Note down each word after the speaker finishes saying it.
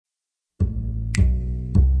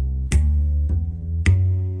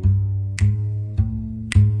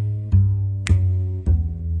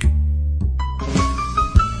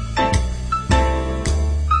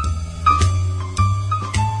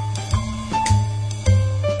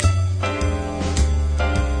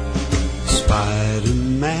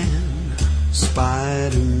Spider-Man,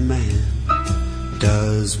 Spider-Man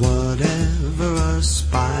does whatever a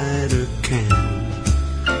spider can.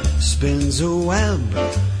 Spins a web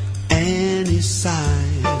any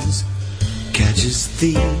size, catches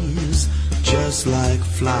thieves just like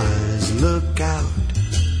flies. Look out,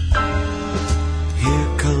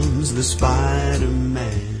 here comes the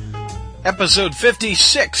Spider-Man. Episode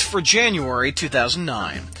 56 for January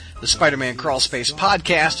 2009. The Spider-Man Crawlspace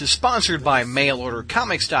podcast is sponsored by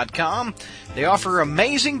MailOrderComics.com. They offer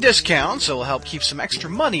amazing discounts that will help keep some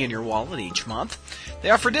extra money in your wallet each month.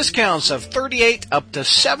 They offer discounts of 38 up to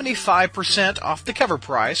 75% off the cover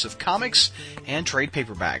price of comics and trade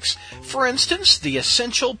paperbacks. For instance, the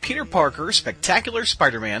Essential Peter Parker Spectacular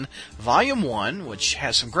Spider-Man Volume 1, which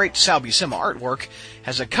has some great Sal Buscema artwork,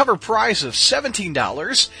 has a cover price of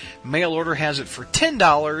 $17. Mail order has it for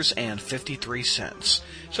 $10.53.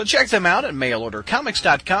 So check them out at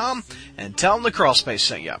mailordercomics.com and tell them the Crawlspace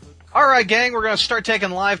sent you. All right, gang, we're going to start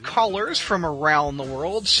taking live callers from around the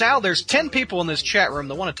world. Sal, there's 10 people in this chat room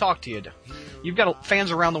that want to talk to you. You've got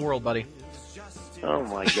fans around the world, buddy. Oh,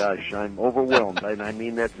 my gosh, I'm overwhelmed, and I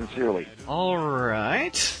mean that sincerely. All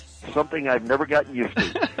right. Something I've never gotten used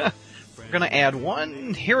to. We're going to add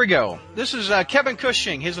one. Here we go. This is Kevin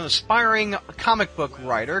Cushing. He's an aspiring comic book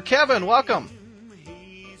writer. Kevin, welcome.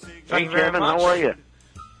 Hey, Kevin, how are you?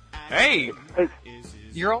 Hey.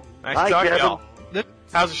 You're all? Nice to talk to Kevin. y'all.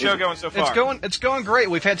 How's the show going so far? It's going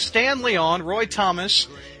great. We've had Stan Lee on, Roy Thomas,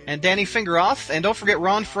 and Danny Fingeroth, and don't forget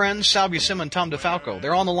Ron Friend, Sal Buscema, and Tom DeFalco.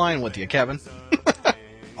 They're on the line with you, Kevin.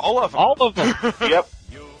 All of them. All of them. Yep.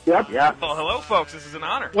 Yeah. Well, hello, folks. This is an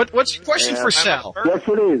honor. What's your question for Sal? Yes,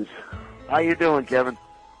 it is. How you doing, Kevin?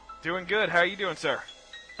 Doing good. How are you doing, sir?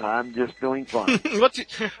 I'm just doing fine.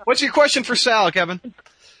 What's your question for Sal, Kevin?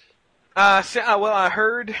 Well, I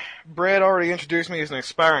heard Brad already introduced me as an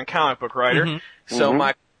aspiring comic book writer. Mm-hmm. So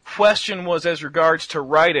my question was as regards to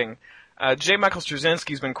writing. J. Michael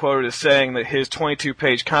Straczynski's been quoted as saying that his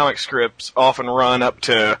 22-page comic scripts often run up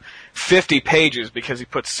to 50 pages because he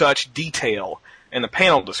puts such detail in the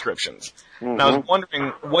panel descriptions. And I was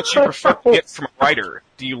wondering what you prefer to get from a writer.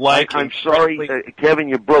 Do you like... I'm sorry, Kevin,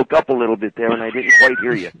 you broke up a little bit there, and I didn't quite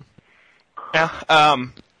hear you.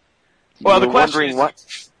 Well, the question is, what?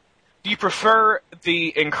 do you prefer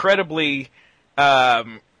the incredibly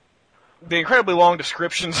long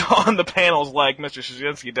descriptions on the panels like Mr.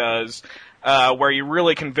 Straczynski does, where you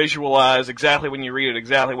really can visualize exactly when you read it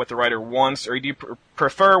exactly what the writer wants, or do you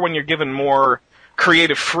prefer when you're given more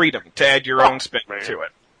creative freedom to add your own spin to it?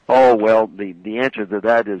 Oh, well, the answer to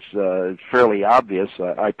that is fairly obvious.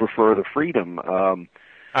 I prefer the freedom.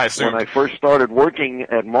 I assume. When I first started working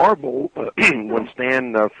at Marvel, when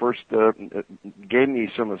Stan first gave me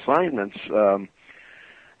some assignments,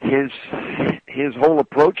 his whole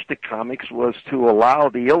approach to comics was to allow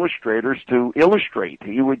the illustrators to illustrate.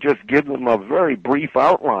 He would just give them a very brief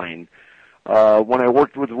outline. When I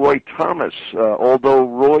worked with Roy Thomas, although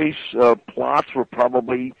Roy's plots were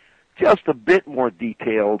probably just a bit more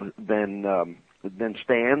detailed than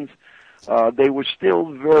Stan's, they were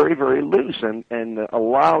still very, very loose and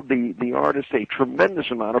allowed the artist a tremendous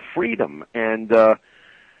amount of freedom. And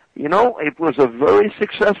it was a very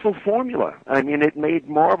successful formula. I mean, it made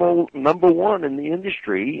Marvel #1 in the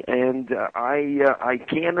industry, and I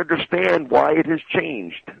can't understand why it has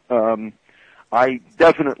changed. I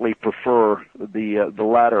definitely prefer the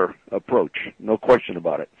latter approach, no question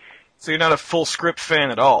about it. So you're not a full script fan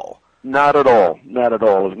at all? Not at all. Not at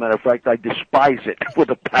all. As a matter of fact, I despise it with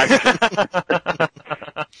a passion.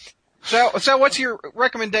 So what's your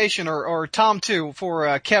recommendation, or Tom too,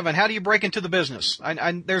 for Kevin? How do you break into the business?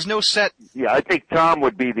 There's no set. Yeah, I think Tom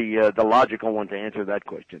would be the logical one to answer that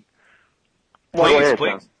question. Please.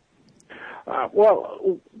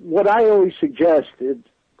 Well, what I always suggest is,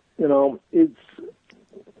 it's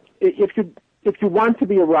if you want to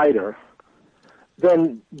be a writer,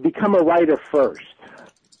 then become a writer first,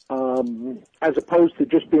 as opposed to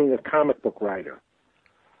just being a comic book writer.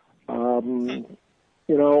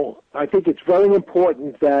 I think it's very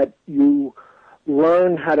important that you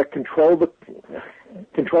learn how to control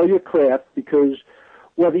your craft, because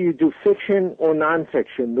whether you do fiction or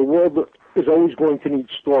nonfiction, the world is always going to need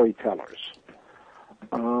storytellers.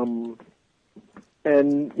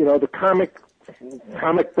 The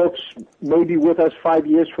comic books may be with us 5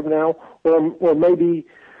 years from now, or maybe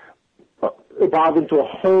evolve into a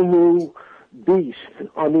whole new beast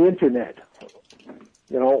on the internet,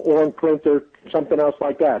 or in print or something else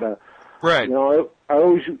like that. Right. I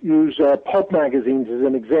always use pulp magazines as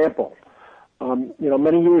an example.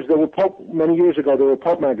 Many years ago there were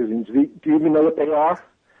pulp magazines. Do you even know what they are?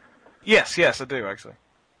 Yes, I do actually.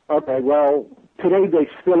 Okay, well, today they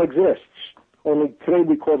still exist. Only today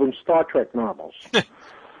we call them Star Trek novels.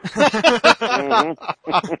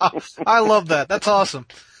 I love that. That's awesome.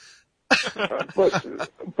 But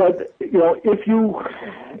you know, if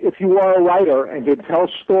you are a writer and can tell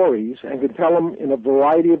stories and can tell them in a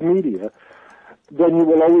variety of media, then you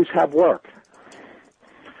will always have work.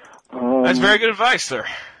 That's very good advice, sir.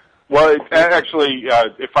 Well, actually,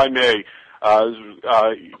 if I may,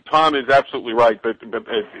 Tom is absolutely right, but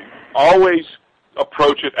always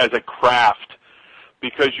approach it as a craft,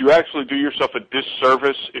 because you actually do yourself a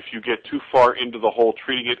disservice if you get too far into the whole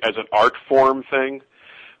treating it as an art form thing.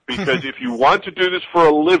 Because if you want to do this for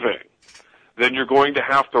a living, then you're going to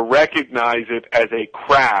have to recognize it as a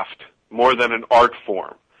craft more than an art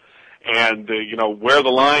form. And, you know, where the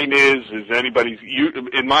line is anybody's,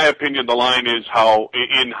 in my opinion, the line is how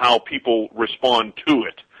people respond to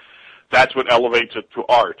it. That's what elevates it to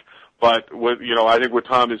art. But what, you know, I think what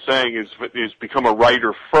Tom is saying is become a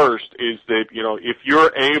writer first, is that, you know, if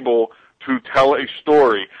you're able to tell a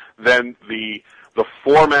story, then the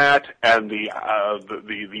format and the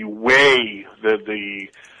way,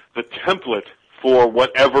 the template for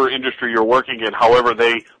whatever industry you're working in, however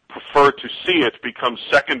they prefer to see it, becomes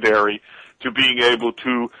secondary to being able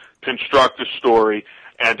to construct a story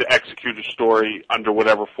and to execute a story under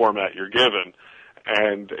whatever format you're given.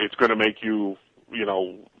 And it's going to make you, you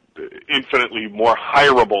know, infinitely more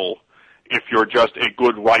hireable if you're just a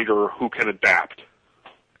good writer who can adapt.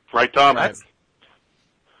 Right, Tom?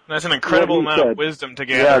 That's an incredible amount of wisdom to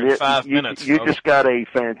gather in 5 minutes. You just got a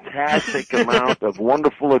fantastic amount of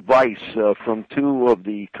wonderful advice from two of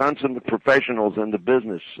the consummate professionals in the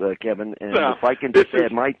business, Kevin. And if I can just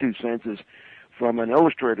add my 2 cents, is from an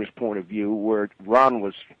illustrator's point of view, where Ron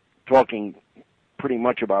was talking pretty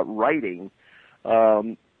much about writing,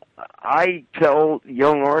 I tell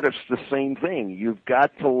young artists the same thing. You've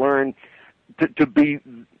got to learn to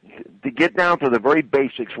get down to the very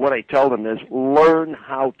basics. What I tell them is learn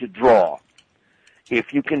how to draw.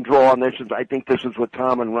 If you can draw, and I think this is what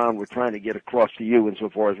Tom and Ron were trying to get across to you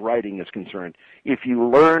insofar as writing is concerned. If you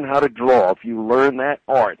learn how to draw, if you learn that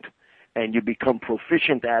art, and you become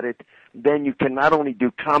proficient at it, then you can not only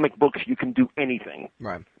do comic books, you can do anything.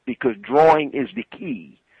 Right. Because drawing is the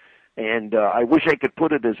key. And I wish I could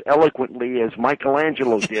put it as eloquently as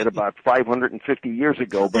Michelangelo did about 550 years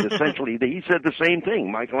ago, but essentially he said the same thing.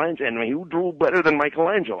 Michelangelo, and who drew better than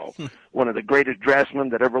Michelangelo? One of the greatest draftsmen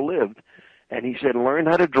that ever lived. And he said, learn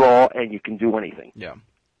how to draw, and you can do anything. Yeah.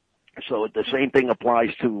 So the same thing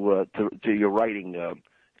applies to your writing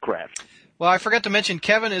craft. Well, I forgot to mention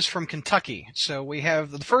Kevin is from Kentucky, so we have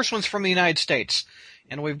the first one's from the United States.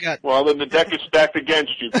 And we've got... Well, then the deck is stacked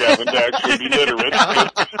against you, Kevin, to actually be literate.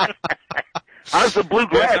 How's the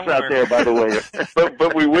bluegrass out there, by the way?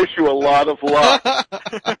 But we wish you a lot of luck.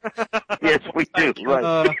 Yes, we do.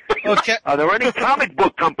 Right. Okay. Are there any comic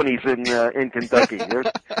book companies in Kentucky?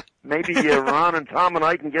 Maybe Ron and Tom and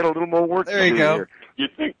I can get a little more work to do. There you go. Here. You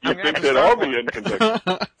think they'd all be in Kentucky?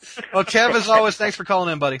 Well, Kev, as always, thanks for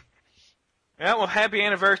calling in, buddy. Yeah, well, happy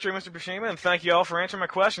anniversary, Mr. Bashima, and thank you all for answering my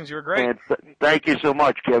questions. You were great. And thank you so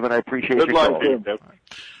much, Kevin. I appreciate Good your luck, call. Dave.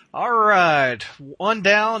 All right. 1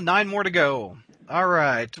 down, 9 more to go. All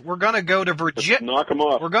right. We're going to go to Virginia. Knock them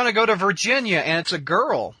off. We're going to go to Virginia, and it's a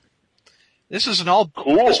girl. This is an all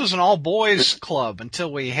boys club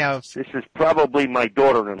until we have. This is probably my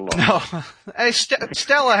daughter-in-law. No. Hey,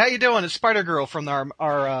 Stella, how you doing? It's Spider Girl from our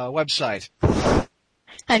website.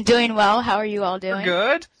 I'm doing well. How are you all doing?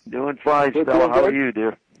 Good. Doing fine, Stella. How are you,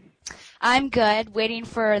 dear? I'm good. Waiting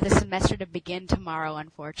for the semester to begin tomorrow,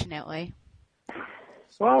 unfortunately.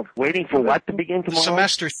 Well, waiting for what to begin tomorrow?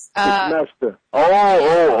 Semester. Semester.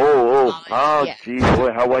 Oh, yeah. gee,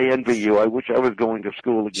 boy, how I envy you. I wish I was going to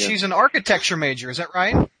school again. She's an architecture major, is that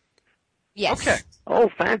right? Yes. Okay. Oh,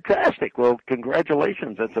 fantastic. Well,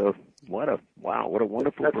 congratulations. What a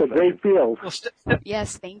wonderful That's profession. a great field. Well,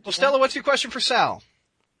 Yes, thank you. Well, Stella, what's your question for Sal?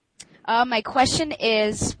 My question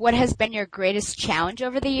is, what has been your greatest challenge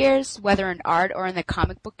over the years, whether in art or in the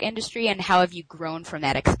comic book industry, and how have you grown from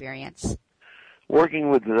that experience? Working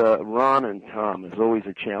with Ron and Tom is always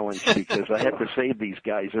a challenge because I have to save these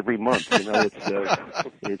guys every month. You know,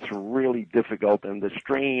 it's really difficult, and the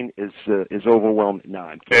strain is overwhelming. No,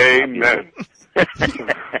 I'm kidding. Amen.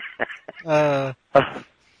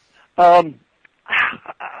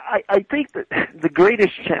 I think that the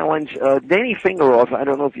greatest challenge, Danny Fingeroth, I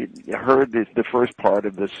don't know if you heard the first part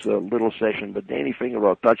of this little session, but Danny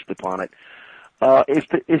Fingeroth touched upon it, is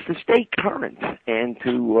to stay current and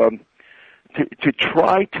to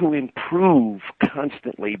try to improve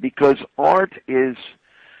constantly, because art is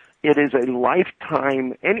a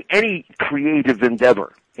lifetime, any creative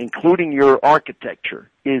endeavor, including your architecture,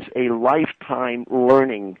 is a lifetime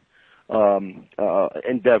learning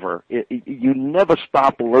endeavor. You never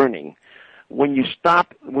stop learning. When you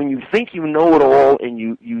think you know it all and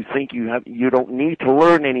you think you don't need to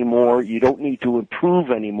learn anymore, you don't need to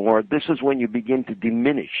improve anymore, this is when you begin to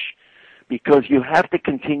diminish, because you have to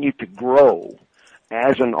continue to grow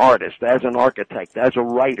as an artist, as an architect, as a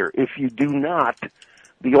writer. If you do not,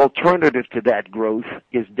 the alternative to that growth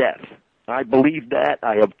is death. I believe that.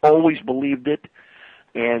 I have always believed it.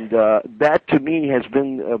 And that, to me, has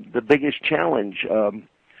been the biggest challenge.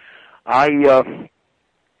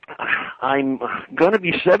 I'm going to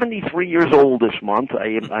be 73 years old this month.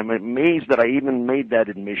 I'm amazed that I even made that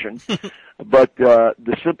admission. But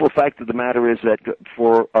the simple fact of the matter is that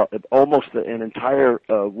for almost an entire,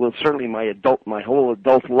 well, certainly my whole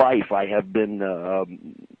adult life, I have been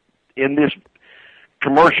in this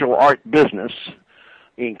commercial art business,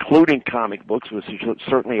 including comic books, which is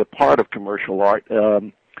certainly a part of commercial art.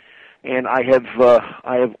 And I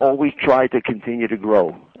have always tried to continue to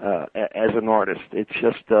grow as an artist. It's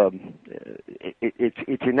just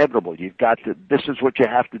it's inevitable. You've got to. This is what you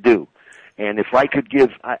have to do. And if I could give,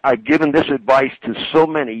 I've given this advice to so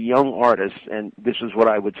many young artists, and this is what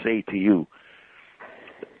I would say to you.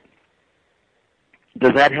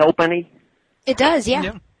 Does that help any? It does,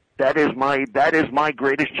 yeah. That is my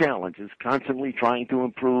greatest challenge, is constantly trying to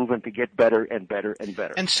improve and to get better and better and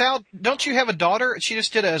better. And Sal, don't you have a daughter? She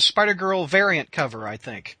just did a Spider-Girl variant cover, I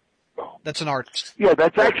think. That's an artist. Yeah,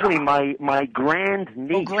 that's actually my grand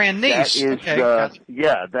niece. Oh, grand niece. That is, okay.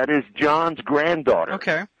 Yeah, that is John's granddaughter.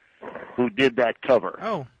 Okay. Who did that cover?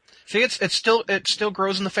 Oh, see, it still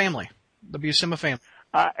grows in the family, the Buscema family.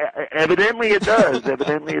 Evidently it does.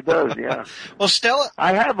 Evidently it does. Yeah. Well, Stella,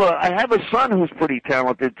 I have a son who's pretty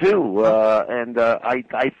talented too, and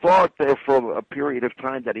I thought there for a period of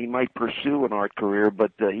time that he might pursue an art career,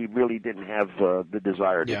 but he really didn't have the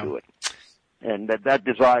desire to do it. And that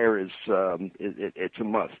desire is it's a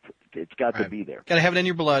must. It's got to be there. Got to have it in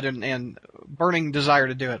your blood and burning desire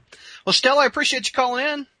to do it. Well, Stella, I appreciate you calling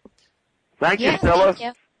in. Thank you, Stella. Thank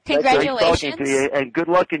you. Congratulations. Great talking to you, and good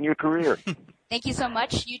luck in your career. Thank you so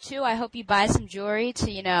much. You too. I hope you buy some jewelry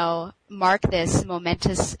to, mark this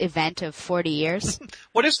momentous event of 40 years.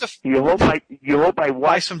 What is the? You hope I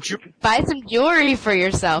buy some jewelry. Buy some jewelry for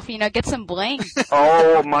yourself. Get some bling.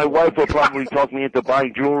 Oh, my wife will probably talk me into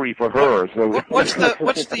buying jewelry for her. So what's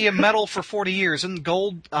the medal for 40 years? Isn't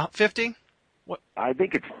gold 50? What? I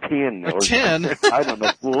think it's tin. Or tin? I don't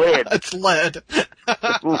know. Lead. It's lead.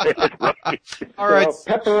 Lead, right. All right.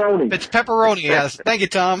 Pepperoni. It's pepperoni, yes. Thank you,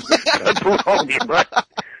 Tom. Pepperoni, right.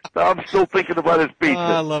 I'm still thinking about his pizza.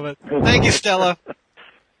 I love it. Thank you, Stella.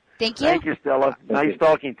 Thank you. Thank you, Stella. Nice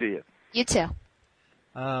talking to you. You too.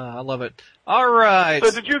 I love it. All right.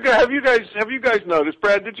 So have you guys noticed,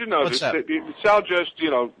 Brad, did you notice that? Sal just,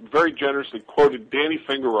 very generously quoted Danny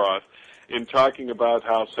Fingeroth in talking about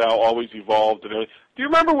how Sal always evolved and everything. Do you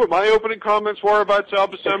remember what my opening comments were about Sal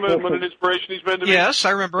Buscema and what an inspiration he's been to me? Yes,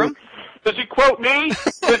 I remember him. Does he quote me?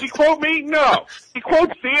 No. He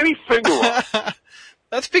quotes Danny Fingeroth.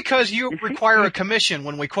 That's because you require a commission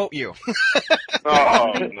when we quote you.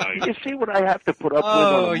 Oh, nice. You see what I have to put up with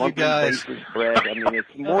on a monthly basis, Brad? I mean, it's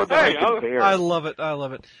more than I can bear. I love it.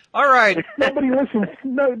 All right. Nobody listens.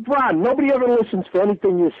 No, Ron, nobody ever listens to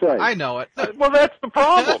anything you say. I know it. Well, that's the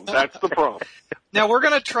problem. Now, we're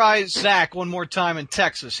going to try Zach one more time in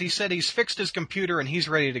Texas. He said he's fixed his computer and he's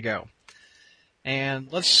ready to go.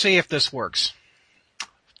 And let's see if this works.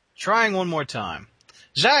 Trying one more time.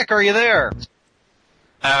 Zach, are you there?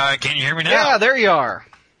 Can you hear me now? Yeah, there you are.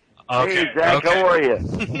 Okay. Hey, Zach, how are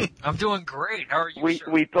you? I'm doing great. How are you,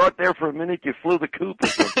 sir? We thought there for a minute you flew the coop or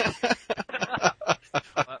something.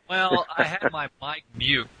 Well, I had my mic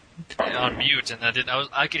on mute, and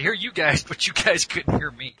I could hear you guys, but you guys couldn't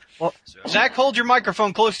hear me. Well, so. Zach, hold your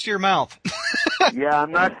microphone close to your mouth. Yeah,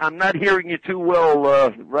 I'm not hearing you too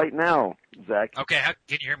well right now, Zach. Okay,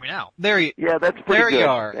 can you hear me now? Yeah, that's pretty there good. You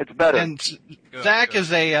are. It's better. And Zach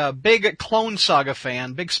is a big Clone Saga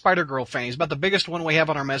fan, big Spider-Girl fan. He's about the biggest one we have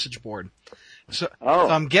on our message board. So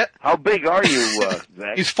I'm how big are you,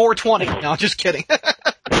 Zach? He's 420. No, just kidding.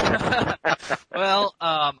 Well,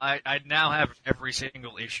 I now have every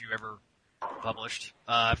single issue ever published.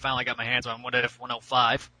 I finally got my hands on What If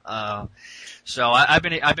 105. So I've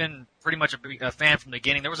been pretty much a fan from the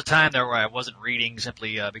beginning. There was a time there where I wasn't reading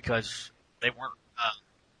simply because they weren't.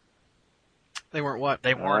 They weren't what?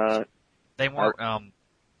 They weren't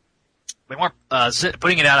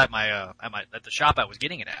putting it out at the shop I was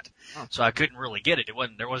getting it at. Oh. So I couldn't really get it.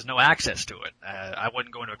 There was no access to it. I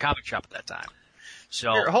wasn't going to a comic shop at that time.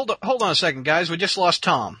 So here, hold on a second, guys. We just lost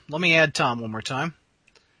Tom. Let me add Tom one more time.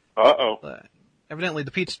 Uh-oh. Evidently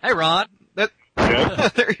the pizza. Hey, Ron. Yeah.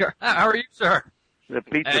 There you are. How are you, sir? The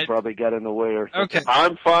pizza probably got in the way or something. Okay.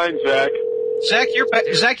 I'm fine, Zach. Zach,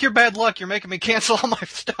 you're bad luck. You're making me cancel all my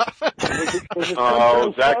stuff.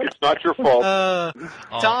 Oh, Zach, it's not your fault.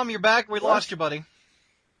 Tom, you're back. We lost you, buddy.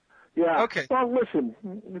 Yeah. Okay. Well, listen,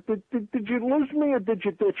 did you lose me or did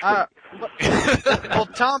you ditch me? Well,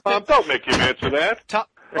 Tom, Don't make him answer that.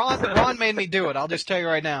 Ron made me do it. I'll just tell you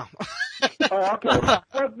right now. Oh, okay.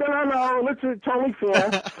 No, it's totally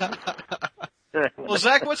fair. Well,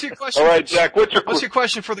 Zach, what's your question? All right, Zach, what's your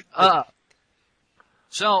question for the?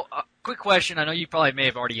 So, quick question. I know you probably may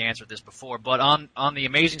have already answered this before, but on the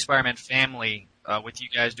Amazing Spider-Man family, with you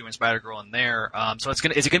guys doing Spider-Girl in there, so is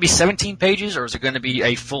it gonna be 17 pages or is it gonna be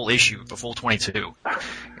a full issue, a full 22?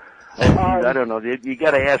 I don't know. You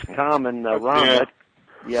got to ask Tom and Ron.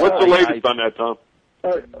 Yeah. What's the latest on that, Tom?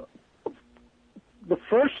 The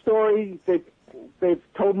first story they've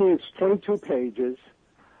told me it's 22 pages.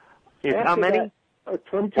 It's how many?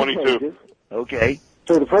 22 pages. Okay.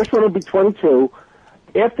 So the first one will be 22.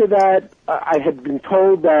 After that, I had been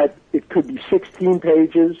told that it could be 16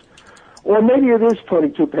 pages, or maybe it is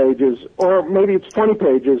 22 pages, or maybe it's 20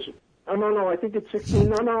 pages. Oh, no, I think it's 16.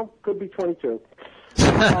 No, could be 22.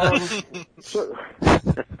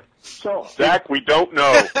 So Zach, we don't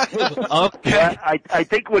know. Okay. Yeah, I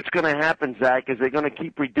think what's going to happen, Zach, is they're going to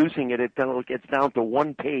keep reducing it until it gets down to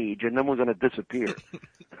one page, and then we're going to disappear.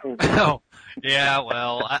 Oh, yeah.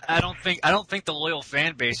 Well, I don't think the loyal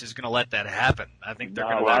fan base is going to let that happen. I think they're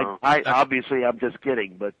going to. I obviously I'm just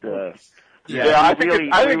kidding, but I think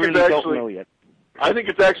really don't know yet. I think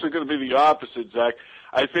it's actually going to be the opposite, Zach.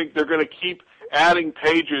 I think they're going to keep adding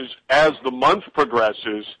pages as the month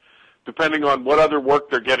progresses, depending on what other work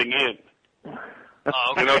they're getting in.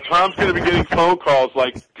 Okay. You know, Tom's going to be getting phone calls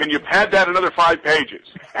like, "Can you pad that another 5 pages?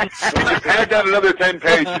 Can you pad that another 10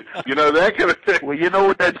 pages?" You know, that kind of thing. Well, you know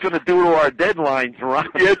what that's going to do to our deadlines, Ron?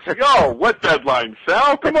 What deadline,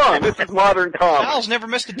 Sal? Come on, this is modern comics. Sal's never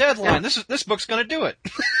missed a deadline. This book's going to do it.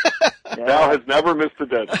 Sal has never missed a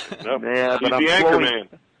deadline. No. Yeah, He's but the anchor man.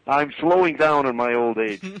 I'm slowing down in my old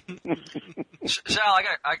age. Sal,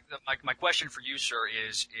 my question for you, sir,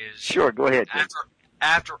 is Sure, go ahead.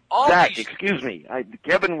 After all Zach, these... excuse me.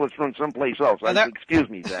 Kevin was from someplace else. Excuse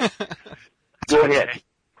me, Zach. Okay.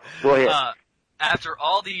 Go ahead. After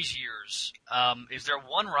all these years, is there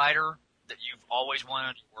one writer that you've always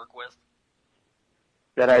wanted to work with?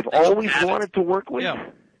 That I've always wanted to work with? Yeah.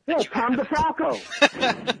 Yeah, Tom DeFalco.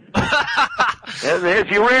 There's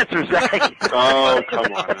your answer, Zach. Oh,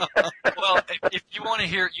 come on. Well, if you want to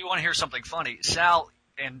hear something funny, Sal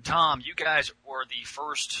and Tom, you guys were the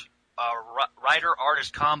first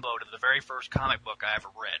writer-artist combo to the very first comic book I ever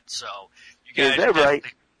read. So you guys, is that right?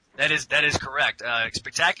 That is correct.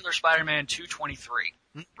 Spectacular Spider-Man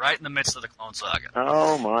 223, right in the midst of the Clone Saga.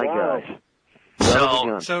 Oh my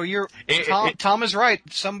gosh. So you're Tom is right.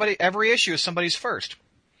 Every issue is somebody's first.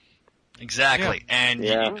 Exactly, and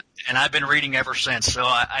I've been reading ever since. So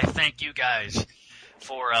I thank you guys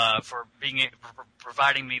for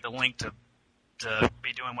providing me the link to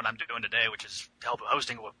be doing what I'm doing today, which is help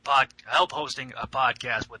hosting a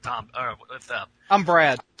podcast with Tom I'm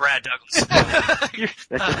Brad Douglas. That's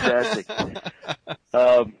fantastic.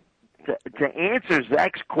 To answer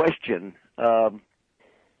Zach's question,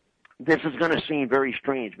 this is going to seem very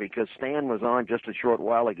strange because Stan was on just a short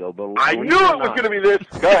while ago. But I knew it was going to be this.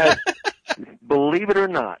 Go ahead. Believe it or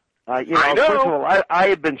not, I know. First of all, I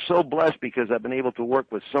have been so blessed because I've been able to work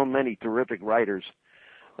with so many terrific writers.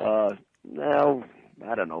 Well,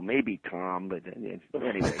 I don't know, maybe Tom, but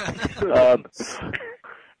anyway,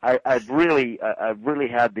 I've really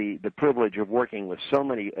had the privilege of working with so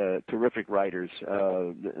many terrific writers,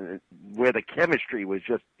 where the chemistry was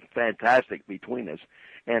just fantastic between us.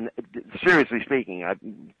 And seriously speaking,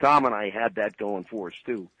 Tom and I had that going for us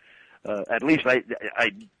too. At least I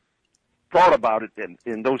thought about it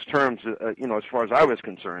in those terms, as far as I was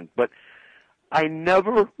concerned. But I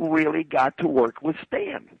never really got to work with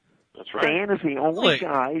Stan. That's right. Stan is the only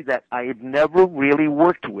guy that I've never really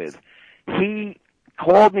worked with. He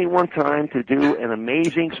called me one time to do an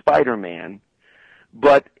Amazing Spider-Man,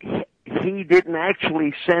 but he didn't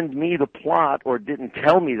actually send me the plot or didn't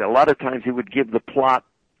tell me that. A lot of times he would give the plot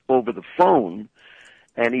over the phone,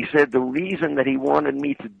 and he said the reason that he wanted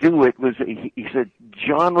me to do it was he said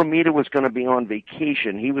John Romita was going to be on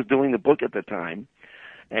vacation. He was doing the book at the time,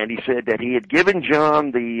 and he said that he had given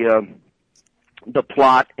John the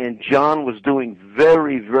plot, and John was doing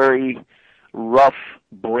very, very rough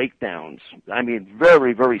breakdowns. I mean,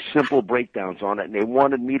 very, very simple breakdowns on it, and they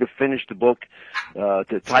wanted me to finish the book,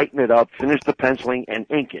 to tighten it up, finish the penciling, and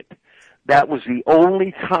ink it. that was the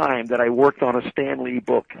only time that I worked on a Stan Lee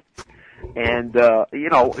book. And,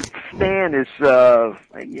 Stan is,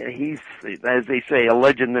 he's, as they say, a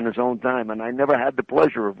legend in his own time, and I never had the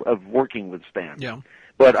pleasure of working with Stan. Yeah.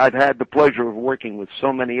 But I've had the pleasure of working with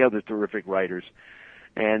so many other terrific writers.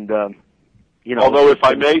 And, although if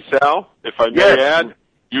I may, Sal, add,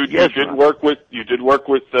 you did work with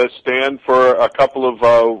Stan for a couple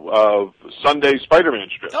of Sunday Spider-Man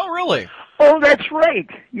strips. Oh, really? Oh, that's right.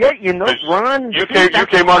 Yeah, Ron. You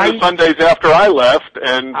came on the Sundays after I left,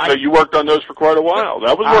 and so you worked on those for quite a while.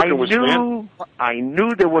 That was working with Stan. I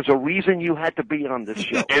knew there was a reason you had to be on this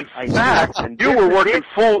show. In fact, you were working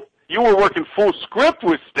full script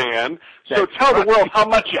with Stan. So tell the world how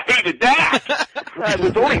much you hated that. It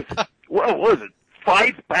was only what was it?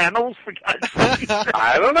 5 panels, for God's sake.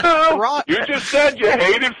 I don't know. Ron, you just said you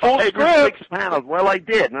hated full script. 6 panels. Well, I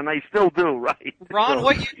did, and I still do, right? Ron,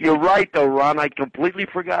 so, you're right, though, Ron. I completely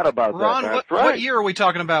forgot about Ron, that. what year are we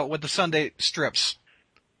talking about with the Sunday strips?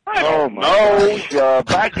 Oh, my gosh.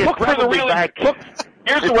 Back in, look for the really, back. Look,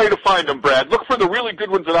 here's the way to find them, Brad. Look for the really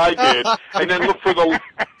good ones that I did, and then look for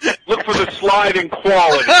the sliding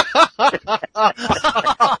quality.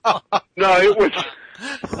 No, it was...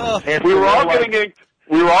 we were all getting inked.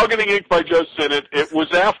 We were all getting inked by Joe Sinnott. It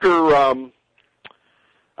was after, I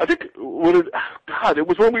think, it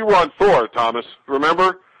was when we were on Thor, Thomas.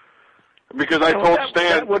 Remember? Because I told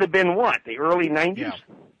Stan. That would have been what? The early 90s? Yeah.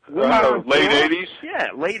 Late 80s? Yeah,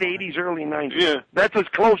 late 80s, early 90s. Yeah. That's as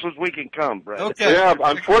close as we can come, Brad. Okay. Yeah,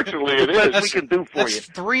 unfortunately it is. That's we can do for that's you.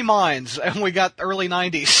 3 minds, and we got early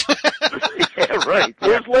 90s. Yeah, right.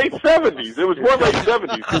 It was late 70s. It was more late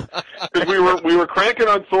 70s. Because we were cranking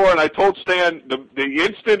on Thor, and I told Stan, the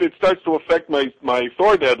instant it starts to affect my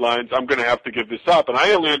Thor deadlines, I'm going to have to give this up. And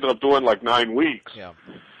I only ended up doing like 9 weeks. Yeah.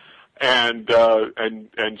 And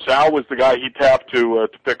Sal was the guy he tapped to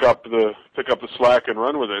pick up the slack and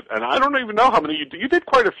run with it. And I don't even know how many you did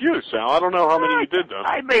quite a few, Sal. I don't know how many you did though.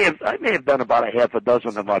 I may have done about a half a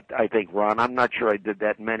dozen of what I think, Ron. I'm not sure I did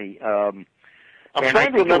that many. I'm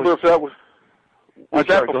trying to remember if that was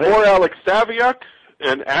that before Alex Saviuk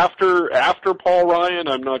and after Paul Ryan.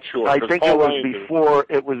 I'm not sure. I think it was before.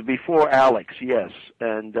 It was before Alex. Yes,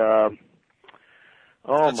 and.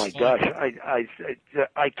 Oh my gosh,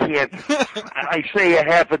 I can't. I say a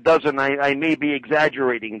half a dozen. I may be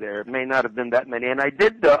exaggerating there. It may not have been that many. And I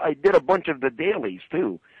did a bunch of the dailies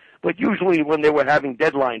too, but usually when they were having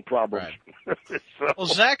deadline problems. Right. So, well,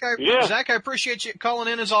 Zach, I appreciate you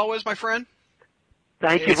calling in as always, my friend.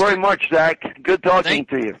 Thank you very much, Zach. Good talking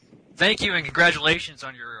to you. Thank you, and congratulations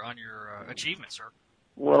on your achievement, sir.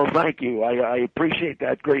 Well, thank you. I appreciate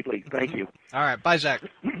that greatly. Thank you. All right, bye, Zach.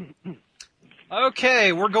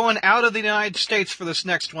 Okay, we're going out of the United States for this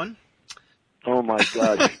next one. Oh my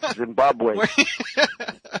God, Zimbabwe.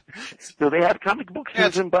 Do they have comic books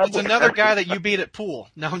in Zimbabwe? It's another guy that you beat at pool.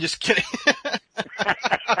 No, I'm just kidding.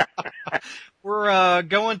 We're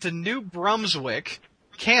going to New Brunswick,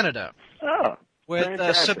 Canada. Oh,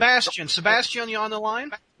 with Sebastian. Sebastian, you on the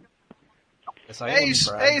line? Yes, I am.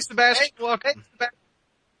 Hey, Sebastian. Welcome.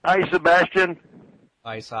 Hi, Sebastian.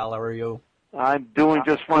 Hi, Sal. How are you? I'm doing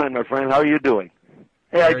just fine, my friend. How are you doing?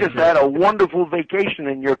 Hey, I just had a wonderful vacation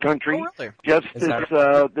in your country. Oh, really? Just this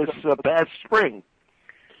past spring.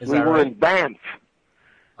 We were in Banff.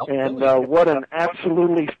 Oh, and really? What an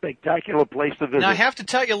absolutely spectacular place to visit. Now, I have to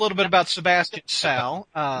tell you a little bit about Sebastian, Sal.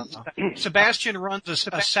 Sebastian runs a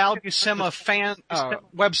Sal Buscema fan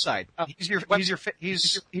website.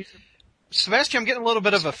 Sebastian, I'm getting a little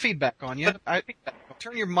bit of a feedback on you.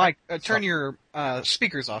 Turn your mic, turn your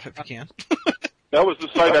speakers off if you can. That was the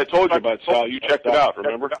site I told you about, Sal. You checked it out,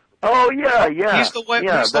 remember? Oh yeah. He's the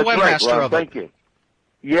webmaster right, of it. Thank you.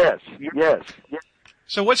 Yes.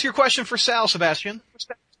 So, what's your question for Sal, Sebastian?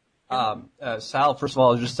 Sal, first of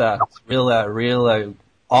all, it's just a real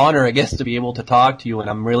honor, I guess, to be able to talk to you, and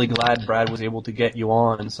I'm really glad Brad was able to get you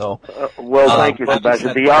on. So, thank you,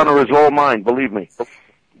 Sebastian. The honor is all mine. Believe me.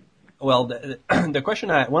 Well, the question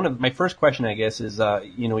my first question, I guess, is,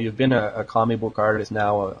 you've been a comic book artist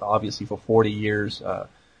now, obviously for 40 years,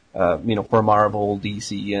 for Marvel,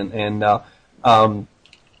 DC, and I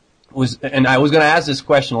was going to ask this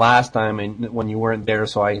question last time and when you weren't there,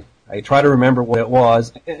 so I try to remember what it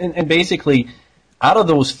was. And basically, out of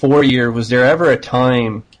those 4 years, was there ever a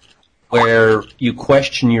time where you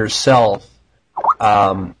question yourself,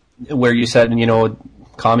 where you said,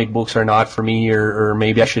 comic books are not for me, or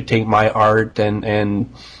maybe I should take my art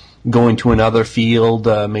and go into another field,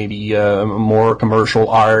 maybe more commercial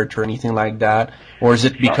art or anything like that? Or is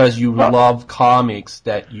it because you love comics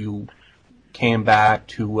that you came back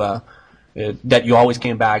to, that you always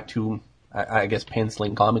came back to, I guess,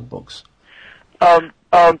 penciling comic books?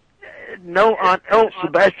 No,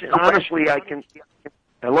 Sebastian, honestly, I can...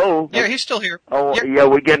 Hello? Yeah, he's still here. Oh, Yep. yeah,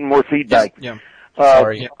 we're getting more feedback. Yeah.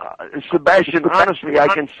 Sorry. Sebastian, honestly, I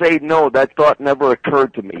can say no, that thought never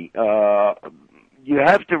occurred to me. You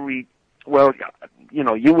have to well, you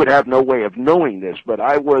know, you would have no way of knowing this, but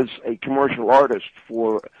I was a commercial artist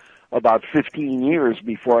for about 15 years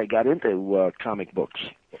before I got into comic books.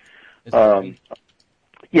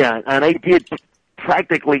 Yeah, and I did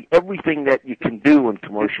practically everything that you can do in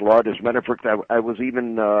commercial art. As a matter of fact, I was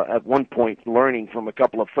even at one point learning from a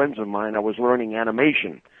couple of friends of mine. I was learning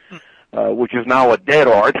animation, which is now a dead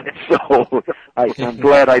art. So I'm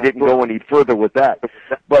glad I didn't go any further with that.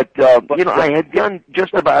 But you know, I had done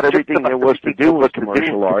just about everything there was to do with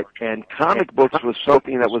commercial art, and comic books was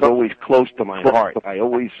something that was always close to my heart. I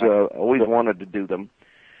always wanted to do them.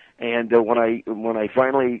 And when I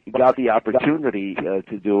finally got the opportunity to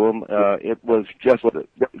do them, it was just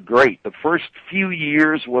great. The first few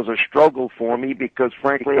years was a struggle for me because,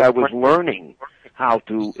 frankly, I was learning how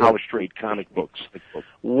to illustrate comic books.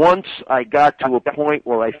 Once I got to a point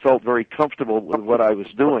where I felt very comfortable with what I was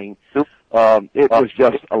doing, it was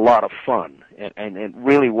just a lot of fun, and it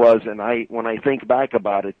really was. And when I think back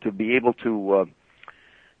about it, to be able to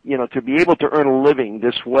to be able to earn a living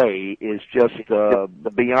this way is just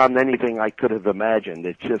beyond anything I could have imagined.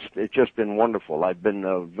 It's just been wonderful. I've been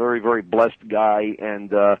a very, very blessed guy,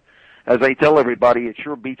 and as I tell everybody, it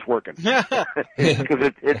sure beats working because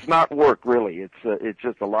it's not work really. It's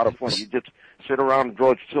just a lot of fun. You just sit around and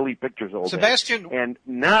draw silly pictures all day. Sebastian, and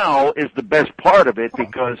now is the best part of it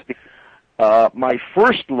because my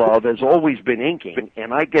first love has always been inking,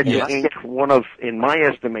 and I get to ink in my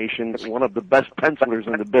estimation, one of the best pencilers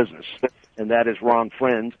in the business, and that is Ron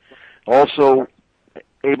Friend. Also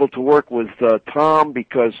able to work with Tom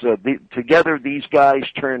because together these guys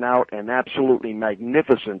turn out an absolutely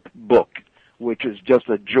magnificent book, which is just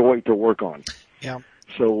a joy to work on. Yeah.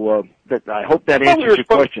 So I hope that answers your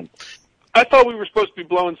question. I thought we were supposed to be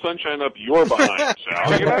blowing sunshine up your behind,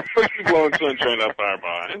 Sal. You're not supposed to be blowing sunshine up our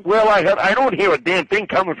behind. Well, I don't hear a damn thing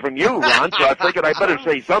coming from you, Ron, so I figured I better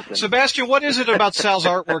say something. Sebastian, what is it about Sal's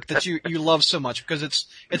artwork that you love so much? Because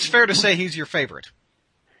it's fair to say he's your favorite.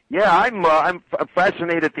 Yeah, I'm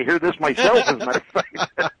fascinated to hear this myself, as a matter of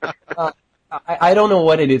fact. I don't know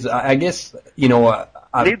what it is. I guess, neither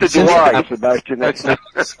do I, Sebastian.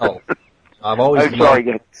 I've always loved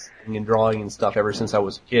and drawing and stuff ever since I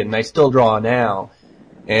was a kid, and I still draw now.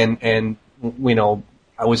 And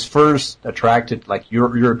I was first attracted like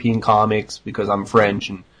European comics because I'm French,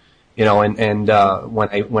 and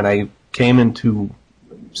when I came into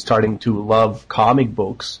starting to love comic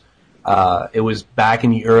books, it was back in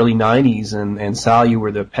the early '90s, and Sal, you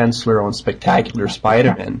were the penciler on Spectacular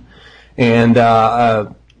Spider-Man, and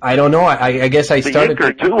I don't know. I guess I started the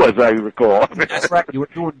inker too, as I recall. That's right. You were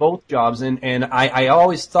doing both jobs, and I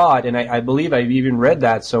always thought, and I believe I've even read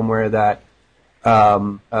that somewhere that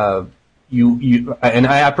you and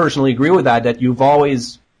I personally agree with that you've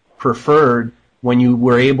always preferred when you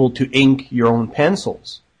were able to ink your own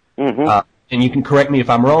pencils. Mm-hmm. And you can correct me if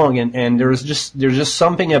I'm wrong. And there's just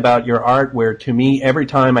something about your art where, to me, every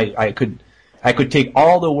time I could take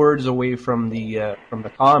all the words away from the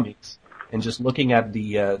comics. And just looking at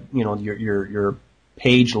the, your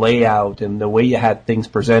page layout and the way you had things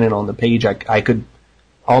presented on the page, I could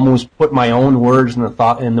almost put my own words in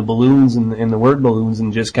the balloons and the word balloons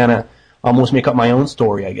and just kind of almost make up my own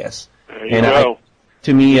story, I guess. There you go.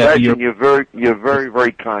 To me, you're very,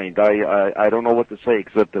 very kind. I don't know what to say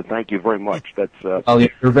except to thank you very much. That's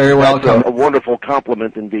you're very welcome. That's a wonderful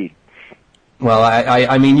compliment indeed. Well,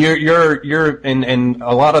 I mean, you're, and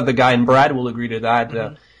a lot of the guy and Brad will agree to that.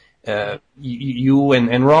 Mm-hmm. You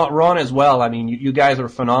and Ron as well. I mean, you guys are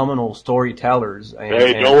phenomenal storytellers.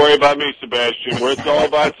 Hey, don't worry about me, Sebastian. It's all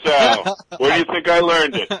about Sal. Where do you think I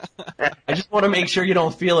learned it? I just want to make sure you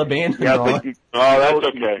don't feel abandoned. Yeah, that's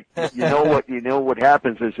okay. You know what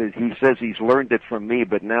happens is he says he's learned it from me,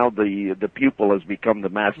 but now the pupil has become the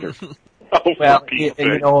master.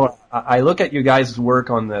 Well, I look at you guys'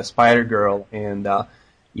 work on the Spider-Girl, and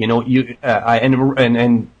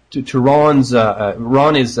to Ron's,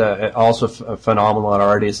 Ron is also a phenomenal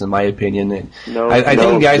artist in my opinion. And I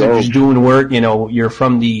think you guys are just doing work. You're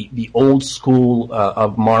from the old school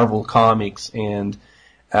of Marvel comics, and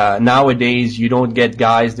nowadays you don't get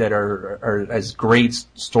guys that are as great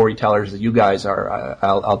storytellers as you guys are.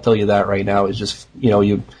 I'll tell you that right now. It's just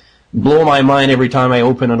you blow my mind every time I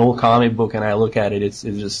open an old comic book and I look at it. It's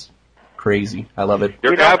just crazy. I love it.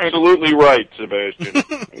 You're absolutely right, Sebastian.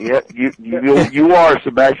 Yeah, you are,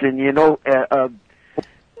 Sebastian.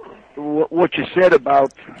 What you said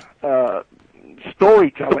about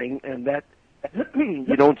storytelling, and that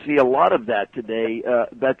you don't see a lot of that today.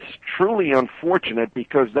 That's truly unfortunate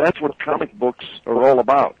because that's what comic books are all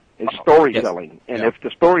about, is storytelling. Yes. And if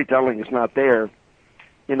the storytelling is not there,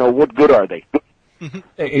 what good are they?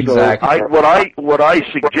 Exactly. So what I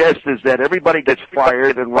suggest is that everybody gets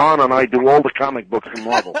fired and Ron and I do all the comic books from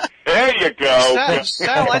Marvel. There you go.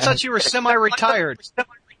 Sal, I thought you were semi-retired.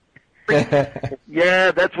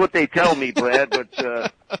 Yeah, that's what they tell me, Brad,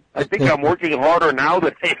 but I think I'm working harder now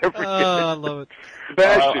than I ever did. I love it.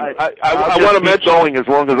 Sebastian, I want to mention going as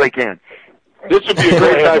long as I can. This would be a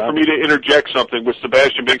great time for me to interject something with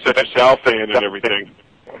Sebastian being such a Sal fan and everything.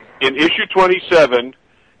 In issue 27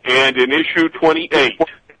 and in issue 28,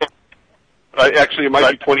 actually it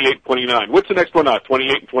might be 28, 29. What's the next one out?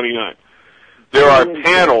 28 and 29. There are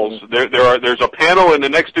panels. There's a panel in the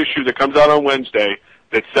next issue that comes out on Wednesday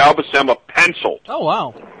that Sal Buscema penciled. Oh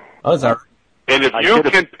wow! Oh, is that? And if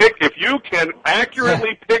you can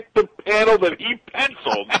accurately pick the panel that he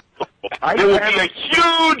penciled, there will be a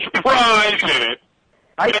huge prize in it.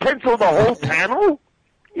 I penciled the whole panel?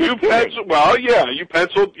 You penciled. Well, yeah, you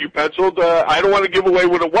penciled. I don't want to give away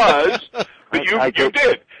what it was, but you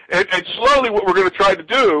did. And slowly what we're going to try to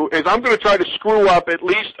do is I'm going to try to screw up at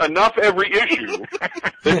least enough every issue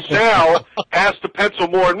that Sal has to pencil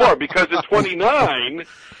more and more, because in 29,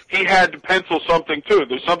 he had to pencil something too.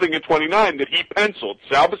 There's something in 29 that he penciled.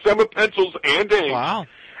 Sal Buscema pencils and inks. Wow.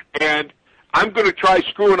 And I'm going to try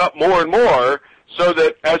screwing up more and more so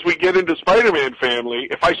that as we get into Spider-Man family,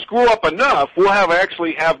 if I screw up enough, we'll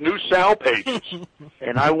actually have new Sal pages.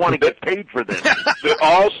 And I want to get paid for this. That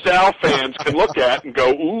all Sal fans can look at and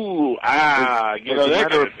go, ooh, As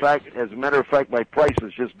a matter of fact, my price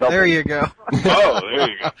is just double. There you go. Oh, there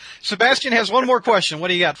you go. Sebastian has one more question. What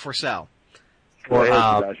do you got for Sal? Go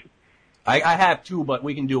ahead, Sebastian. I have two, but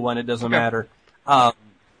we can do one. It doesn't matter.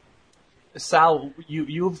 Sal,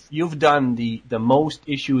 you've done the most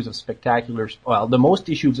issues of the most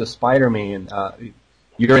issues of Spider-Man.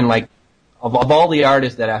 You're in of all the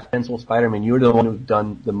artists that have penciled Spider-Man, you're the one who's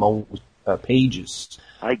done the most pages.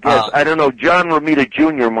 I guess I don't know. John Romita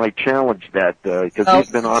Jr. might challenge that because he's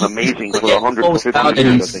been on Amazing for 150 years. I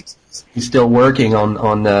think he's still working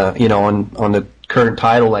on the current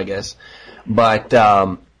title, I guess. But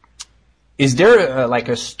is there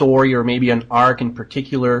a story or maybe an arc in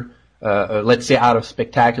particular? Let's say out of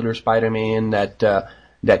Spectacular Spider-Man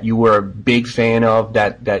that you were a big fan of,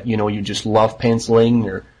 that you just love penciling,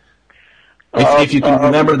 or if you can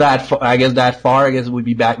remember that far, I guess it would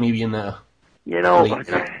be back maybe in the.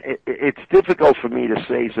 It's difficult for me to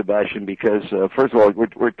say, Sebastian, because first of all,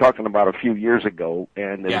 we're talking about a few years ago,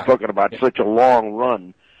 and we're talking about such a long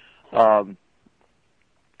run.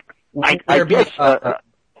 I guess.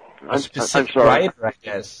 A specific I'm sorry. writer, I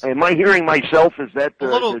guess. Am I hearing myself? Is that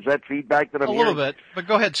feedback that I'm hearing? A little bit, but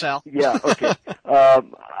go ahead, Sal. Yeah, okay.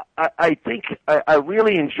 I think I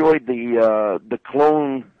really enjoyed the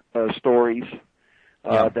clone stories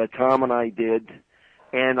that Tom and I did,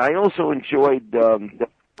 and I also enjoyed a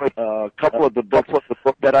couple of the books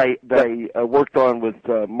that I worked on with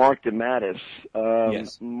Mark DeMatteis.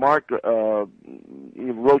 Yes. Mark he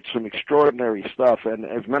wrote some extraordinary stuff, and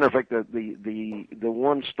as a matter of fact, the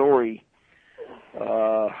one story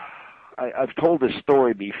I've told this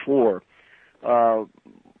story before. I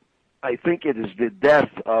think it is the death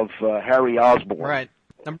of Harry Osborn. Right,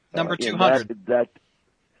 number 200. That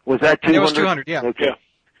was that 200. It was 200. Yeah. Okay. Yeah.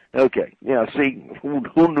 Okay. Yeah. See, who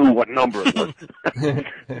knew what number it was?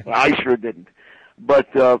 I sure didn't.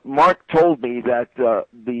 But Mark told me that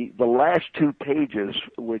the last two pages,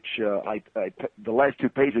 which the last two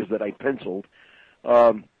pages that I penciled,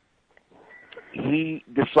 he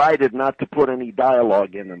decided not to put any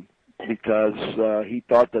dialogue in them because he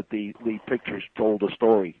thought that the pictures told a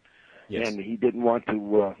story. Yes. And he didn't want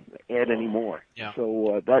to add any more. Yeah.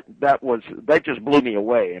 So that just blew me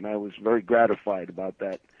away, and I was very gratified about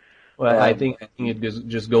that. Well, I think it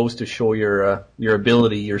just goes to show your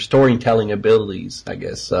ability, your storytelling abilities, I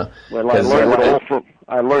guess. Well, I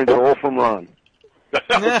learned it all from Ron.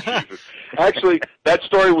 Actually, that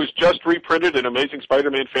story was just reprinted in Amazing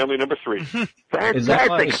Spider-Man Family number 3.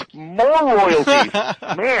 Fantastic! More royalties,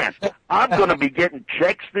 man! I'm going to be getting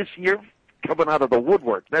checks this year coming out of the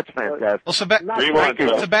woodwork. That's fantastic. Well,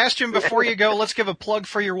 Sebastian, before you go, let's give a plug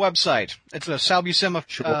for your website. It's a Sal Buscema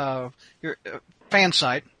your fan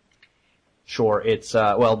site. Sure. It's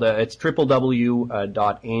it's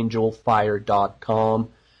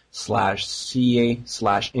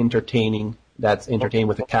www.angelfire.com/ca/entertaining. That's entertain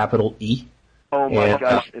with a capital E. Oh my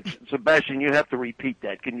gosh, Sebastian, you have to repeat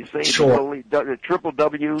that. Can you say it slowly?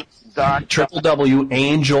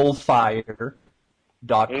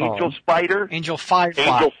 www.angelfire.com. Angel Spider? Angel Fire.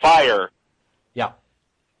 Angel Fire.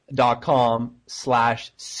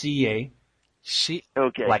 .com/CA.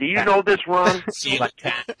 Okay. Like Do you that. know this, Ron? Like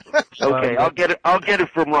that. Okay, I'll get it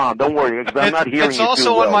from Ron. Don't worry, because I'm not hearing It's you also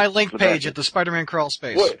too well. on my link Sebastian. page at the Spider-Man Crawl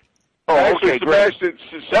Space. What? Oh, Actually, okay, great.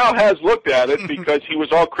 Sebastian, Sal has looked at it because he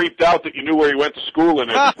was all creeped out that you knew where he went to school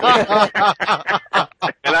and everything.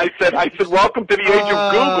 And I said, welcome to the age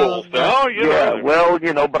of Google, Sal. You Yeah, know. well,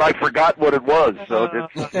 but I forgot what it was, so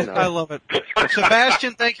that's, I love it.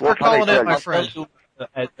 Sebastian, thank you for What can I calling tell in, you? my friend.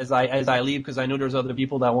 As I leave, because I know there's other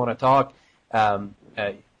people that want to talk.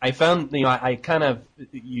 I found, I kind of,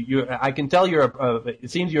 I can tell it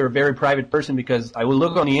seems you're a very private person, because I will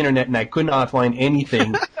look on the internet and I could not find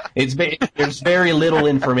anything. There's very little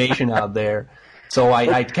information out there. So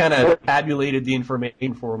I kind of tabulated the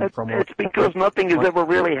information from it's because nothing has ever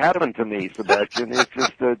really happened to me, Sebastian. It's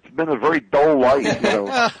just, it's been a very dull life,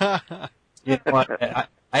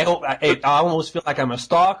 I hope I almost feel like I'm a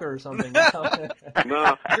stalker or something.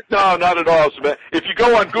 No, not at all. If you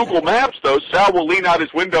go on Google Maps, though, Sal will lean out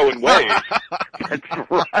his window and wave. That's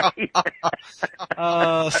right.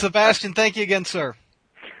 Sebastian, thank you again, sir.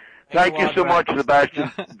 Thank you so much,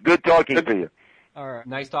 Sebastian. Good talking to you. All right.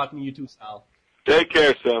 Nice talking to you too, Sal. Take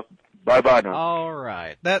care, Sal. Bye-bye now. All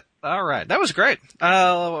right. That was great.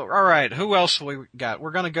 All right. Who else we got?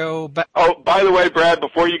 We're going to go back. Oh, by the way, Brad,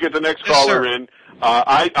 before you get the next Yes, caller sir. in,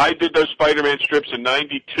 I did those Spider-Man strips in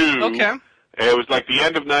 '92. Okay. It was like the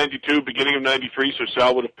end of '92, beginning of '93, so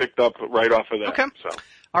Sal would have picked up right off of that. Okay. So.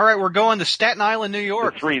 All right. We're going to Staten Island, New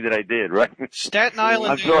York. The 3 that I did, right? Staten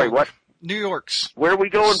Island, I'm New sorry, York. what? New York's. Where are we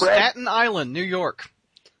going, Brad? Staten Island, New York.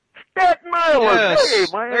 Staten Island.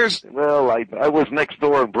 Yes. Hey, well, I was next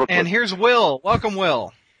door in Brooklyn. And here's Will. Welcome,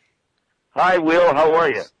 Will. Hi, Will. How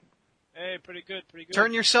are you? Hey, pretty good.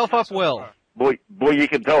 Turn yourself up, Will. Boy, you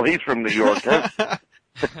can tell he's from New York, huh?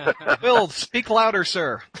 Will, speak louder,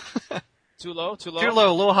 sir. Too low? Too low,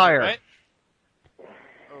 a little higher. Right?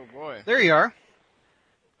 Oh, boy. There you are.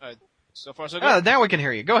 So far, so good? Now we can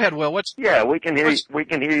hear you. Go ahead, Will. Yeah, we can hear you. We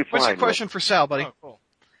can hear you fine. What's your question for Sal, buddy? Oh, cool.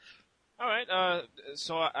 All right.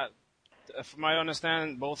 So, from my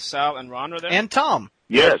understanding, both Sal and Ron are there? And Tom.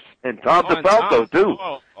 Yes, and Tom DeFalco, too.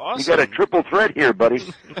 Oh, awesome. You got a triple threat here, buddy.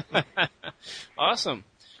 Awesome.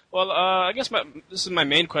 Well, I guess this is my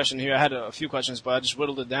main question here. I had a few questions, but I just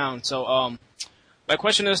whittled it down. So, my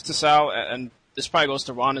question is to Sal, and this probably goes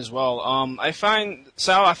to Ron as well. I find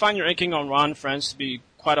your inking on Ron Friends to be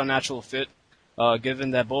quite a natural fit,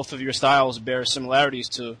 given that both of your styles bear similarities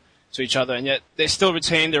to each other, and yet they still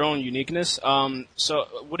retain their own uniqueness. So,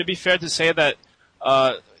 would it be fair to say that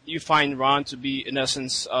you find Ron to be, in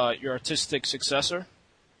essence, your artistic successor?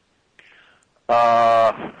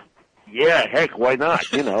 Yeah, heck, why not?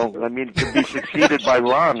 To be succeeded by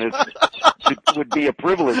Ron it would be a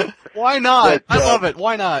privilege. Why not? But, I love it.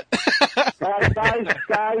 Why not? Guys,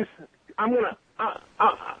 I'm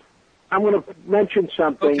gonna mention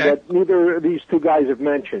something that neither of these two guys have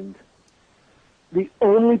mentioned. The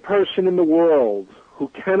only person in the world who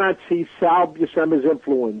cannot see Sal Buscema's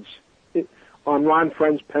influence on Ron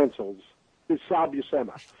Friend's pencils is Sal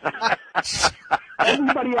Buscema.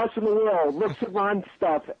 Everybody else in the world looks at Ron's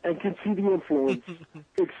stuff and can see the influence,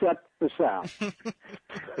 except for Sal.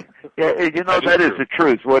 Yeah, that is the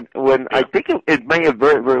truth. When I think it may have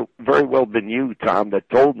very, very well been you, Tom, that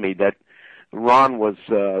told me that Ron was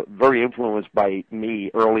very influenced by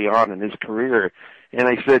me early on in his career. And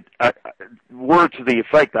I said, words to the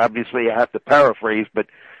effect, obviously I have to paraphrase, but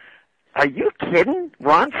are you kidding?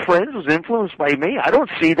 Ron Friends was influenced by me? I don't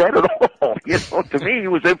see that at all. To me, he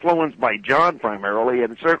was influenced by John primarily,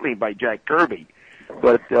 and certainly by Jack Kirby.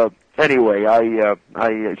 But anyway, I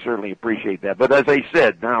certainly appreciate that. But as I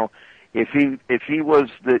said, now if he was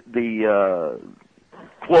the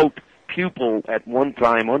quote pupil at one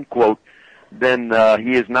time unquote, then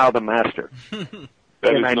he is now the master. And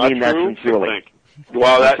I mean that sincerely.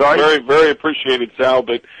 Well, that's very, very appreciated, Sal.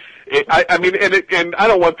 But and I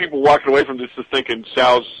don't want people walking away from this just thinking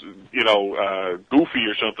Sal's, goofy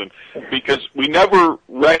or something, because we never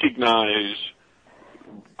recognize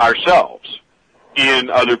ourselves in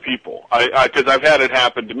other people. Because I've had it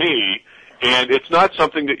happen to me, and it's not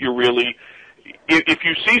something that you really. If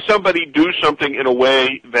you see somebody do something in a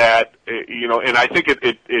way that and I think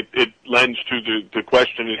it lends to the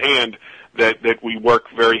question at hand that we work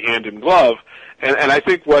very hand in glove. And I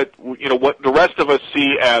think what the rest of us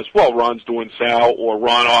see as, well, Ron's doing Sal, or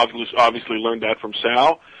Ron obviously learned that from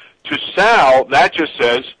Sal. To Sal, that just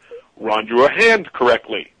says, Ron drew a hand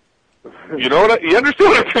correctly. You understand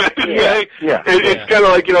what I'm trying to say? Yeah. It's kind of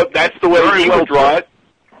like, that's the way he would draw it.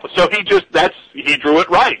 So he drew it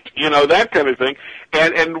right, that kind of thing.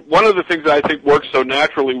 And one of the things that I think works so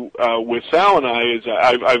naturally with Sal and I is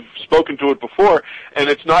I've spoken to it before, and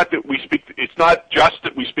it's not just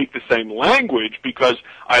that we speak the same language, because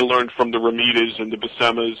I learned from the Ramitas and the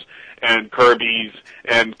Buscemas and Kirbys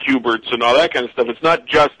and Kuberts and all that kind of stuff. It's not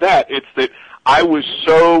just that. It's that I was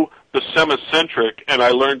so Buscema-centric, and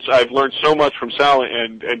I've learned so much from Sal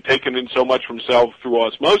and taken in so much from Sal through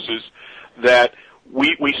osmosis that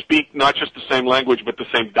we speak not just the same language, but the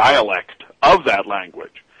same dialect of that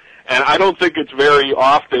language. And I don't think it's very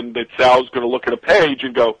often that Sal's going to look at a page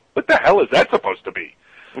and go, what the hell is that supposed to be?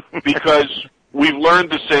 Because we've learned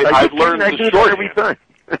to say, I've learned the shorthand.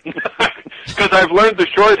 Because I've learned the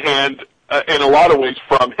shorthand in a lot of ways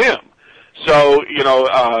from him. So,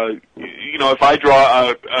 if I draw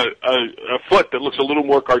a foot that looks a little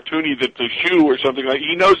more cartoony that's a shoe or something like,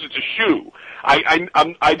 he knows it's a shoe.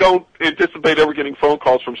 I don't anticipate ever getting phone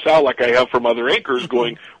calls from Sal like I have from other anchors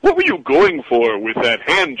going, what were you going for with that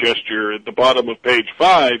hand gesture at the bottom of page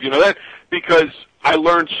 5? That, because I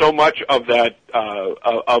learned so much of that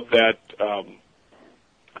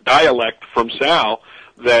dialect from Sal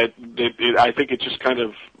that I think it just kind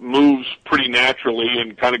of moves pretty naturally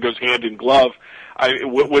and kind of goes hand in glove.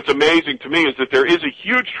 What's amazing to me is that there is a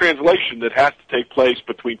huge translation that has to take place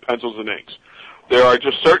between pencils and inks. There are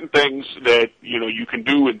just certain things that you can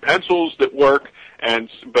do in pencils that work,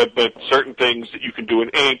 but certain things that you can do in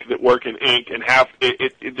ink that work in ink, and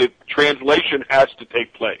the translation has to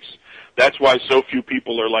take place. That's why so few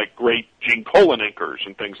people are like great Gene Colan inkers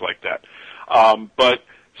and things like that. But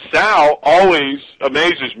Sal always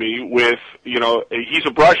amazes me with, he's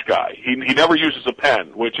a brush guy. He never uses a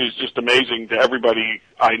pen, which is just amazing to everybody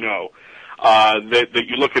I know. That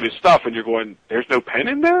you look at his stuff and you're going, there's no pen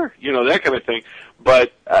in there? That kind of thing.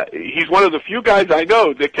 But he's one of the few guys I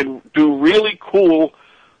know that can do really cool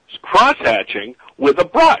cross-hatching with a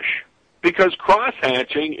brush, because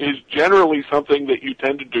cross-hatching is generally something that you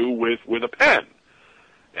tend to do with a pen.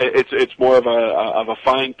 It's more of a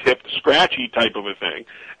fine-tipped, scratchy type of a thing,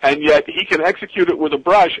 and yet he can execute it with a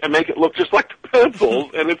brush and make it look just like the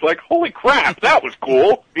pencils, and it's like, holy crap, that was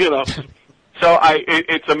cool, So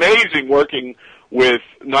it's amazing working with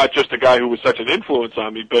not just a guy who was such an influence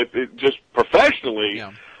on me, but just professionally,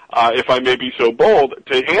 if I may be so bold,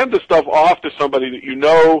 to hand the stuff off to somebody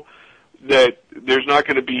that that there's not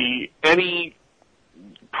going to be any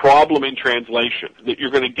problem in translation, that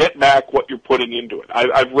you're going to get back what you're putting into it.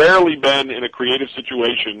 I've rarely been in a creative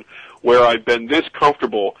situation where I've been this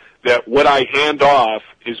comfortable that what I hand off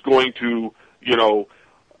is going to,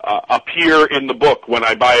 appear in the book when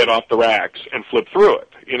I buy it off the racks and flip through it.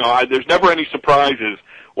 There's never any surprises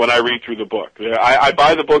when I read through the book. I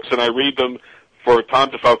buy the books and I read them for Tom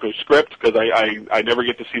DeFalco's script, because I never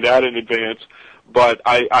get to see that in advance. But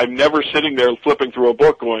I'm never sitting there flipping through a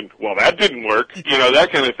book going, well, that didn't work, that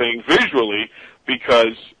kind of thing visually,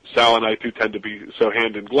 because Sal and I do tend to be so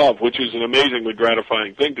hand in glove, which is an amazingly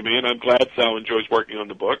gratifying thing to me, and I'm glad Sal enjoys working on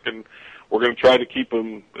the book, and we're going to try to keep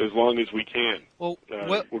him as long as we can. Well,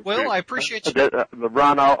 Will, I appreciate you.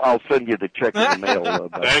 Ron, I'll send you the check in the mail.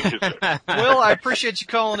 Thank you, sir. Will, I appreciate you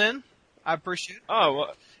calling in. I appreciate it. Oh,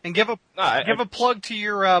 well. And give a plug to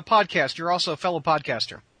your podcast. You're also a fellow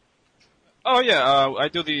podcaster. Oh yeah, I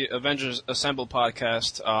do the Avengers Assemble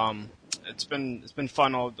podcast. It's been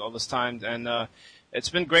fun all this time, and it's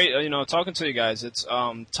been great. Talking to you guys. It's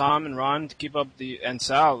Tom and Ron and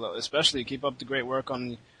Sal especially keep up the great work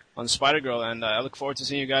on Spider-Girl, and I look forward to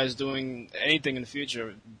seeing you guys doing anything in the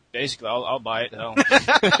future. Basically, I'll buy it. Hell.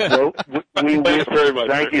 Well, we very much.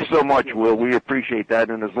 Thank you so much, Will. We appreciate that,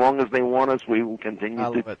 and as long as they want us, we will continue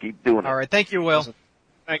to keep doing it. All right, thank you, Will.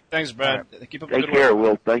 Thanks, Brad. Right. Keep up the good Take care, work.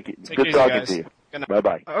 Will. Thank you. Good talking to you.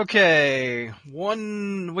 Bye-bye. Okay,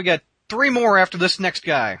 we got 3 more after this next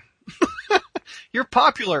guy. You're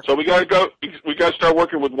popular. So we got to start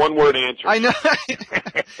working with one-word answers. I know.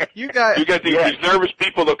 You got these nervous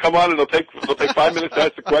people. They'll come on and they'll take 5 minutes to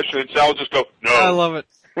ask the question, and Sal will just go, no. I love it.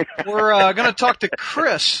 We're going to talk to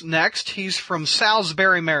Chris next. He's from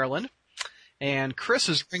Salisbury, Maryland, and Chris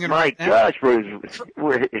is bringing. My gosh,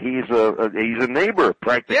 he's a neighbor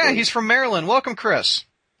practically. Yeah, he's from Maryland. Welcome, Chris.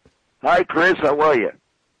 Hi, Chris. How are you?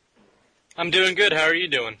 I'm doing good. How are you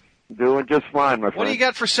doing? Doing just fine, my friend. What do you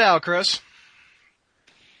got for Sal, Chris?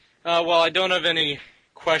 Well, I don't have any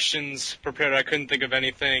questions prepared. I couldn't think of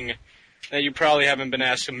anything that you probably haven't been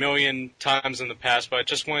asked a million times in the past, but I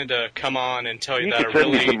just wanted to come on and tell you that I really... You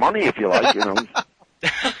can send me some money if you like,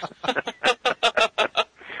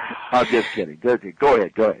 I'm just kidding. Go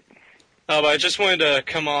ahead. But I just wanted to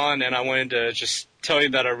come on and I wanted to just tell you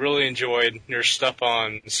that I really enjoyed your stuff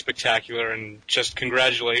on Spectacular, and just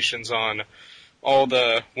congratulations on all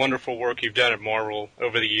the wonderful work you've done at Marvel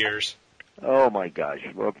over the years. Oh my gosh!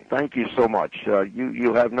 Well, thank you so much.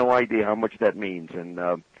 You have no idea how much that means and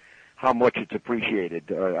how much it's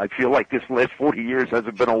appreciated. I feel like this last 40 years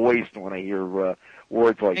hasn't been a waste when I hear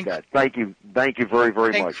words like that. Thank you very,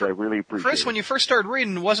 very much. I really appreciate it. Chris, when you first started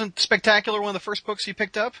reading, wasn't Spectacular one of the first books you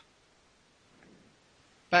picked up?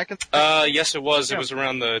 Back in yes, it was. Yeah. It was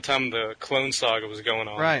around the time the Clone Saga was going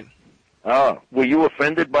on. Right. Were you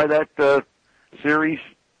offended by that series?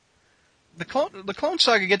 The Clone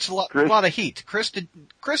Saga gets a lot of heat. Chris?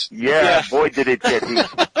 Yeah, boy, did it get heat.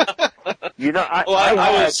 You know,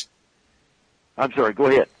 I'm sorry, go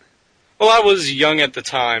ahead. Well, I was young at the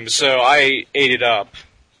time, so I ate it up,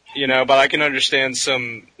 but I can understand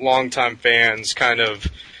some longtime fans kind of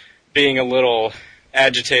being a little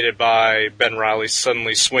agitated by Ben Reilly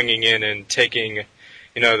suddenly swinging in and taking,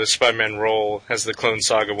 the Spider-Man role as the Clone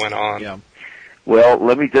Saga went on. Yeah. Well,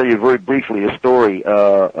 let me tell you very briefly a story.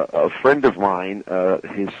 A friend of mine,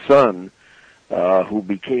 his son, who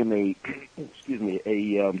became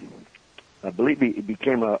I believe he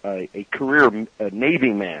became a career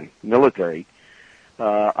Navy man, military.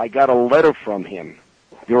 I got a letter from him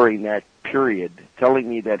during that period telling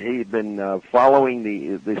me that he had been following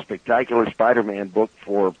the Spectacular Spider-Man book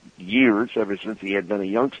for years, ever since he had been a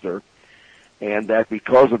youngster, and that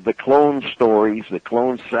because of the clone stories, the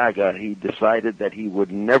Clone Saga, he decided that he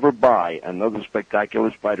would never buy another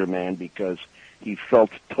Spectacular Spider-Man because he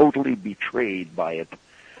felt totally betrayed by it.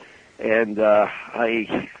 And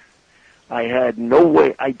I had no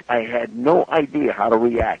way, I had no idea how to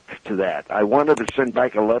react to that. I wanted to send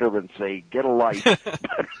back a letter and say, get a life.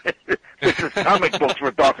 This is comic books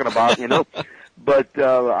we're talking about, But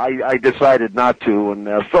I decided not to,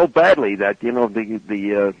 and felt badly that,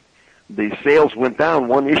 the sales went down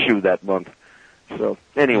one issue that month. So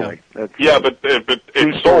anyway, that's, but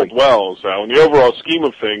it sold well. So in the overall scheme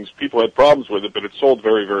of things, people had problems with it, but it sold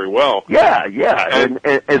very, very well. Yeah. And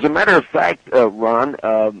as a matter of fact,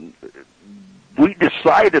 Ron, we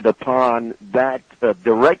decided upon that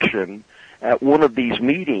direction at one of these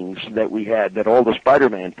meetings that we had, that all the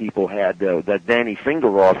Spider-Man people had, that Danny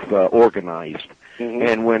Fingeroth organized. Mm-hmm.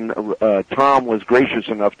 And when Tom was gracious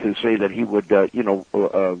enough to say that he would,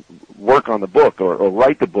 work on the book or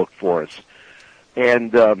write the book for us,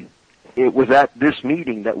 and it was at this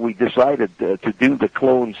meeting that we decided to do the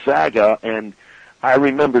Clone Saga. And I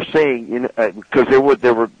remember saying, because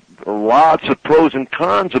there were lots of pros and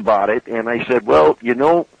cons about it, and I said, well,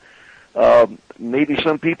 maybe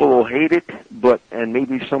some people will hate it, and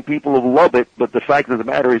maybe some people will love it, but the fact of the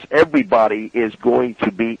matter is everybody is going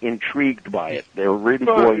to be intrigued by it. They're really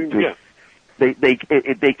going to. Yeah.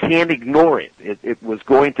 They can't ignore it. It was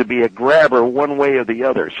going to be a grabber one way or the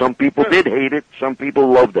other. Some people did hate it, some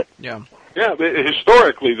people loved it. Yeah. Yeah,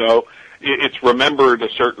 historically, though, it's remembered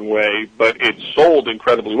a certain way, but it sold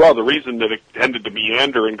incredibly well. The reason that it tended to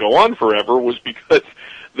meander and go on forever was because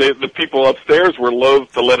the people upstairs were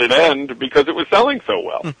loath to let it end because it was selling so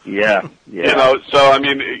well. Yeah. So, I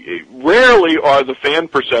mean, rarely are the fan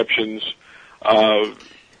perceptions,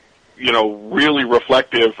 really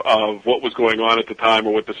reflective of what was going on at the time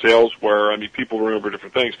or what the sales were. I mean, people remember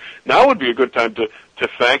different things. Now would be a good time to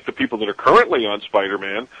thank the people that are currently on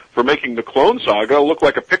Spider-Man for making the Clone Saga look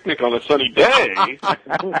like a picnic on a sunny day.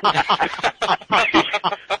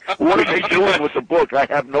 What are they doing with the book? I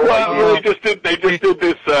have no idea. They just did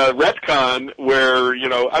this retcon where,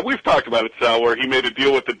 we've talked about it, Sal, where he made a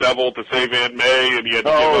deal with the devil to save Aunt May, and he had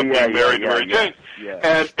to give up being married to Mary Jane. Yeah.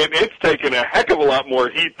 And it's taken a heck of a lot more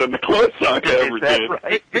heat than the Clone Saga ever did.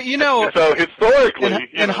 Right? But so historically,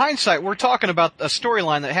 in hindsight, we're talking about a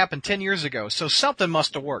storyline that happened 10 years ago, so something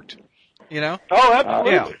must have worked. Oh,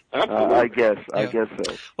 absolutely. Yeah. Absolutely. I guess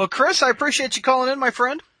so. Well, Chris, I appreciate you calling in, my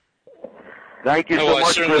friend. Thank you so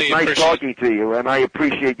much, Chris. Nice talking to you, and I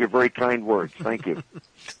appreciate your very kind words. Thank you.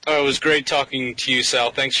 Oh, it was great talking to you,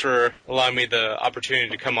 Sal. Thanks for allowing me the opportunity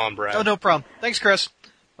to come on, Brad. Oh, no problem. Thanks, Chris.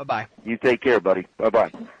 Bye-bye. You take care, buddy.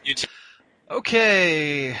 Bye-bye. You too.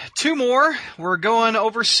 Okay, two more. We're going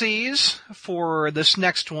overseas for this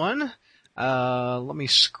next one. Let me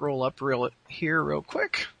scroll up real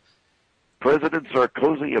quick. President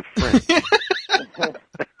Sarkozy of France.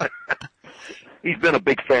 He's been a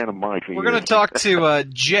big fan of mine for years. We're going to talk to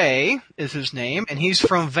Jay, is his name, and he's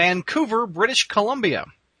from Vancouver, British Columbia.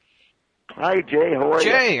 Hi, Jay. How are you?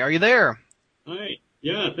 Jay, are you there? Hi.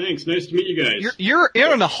 Yeah, thanks. Nice to meet you guys. You're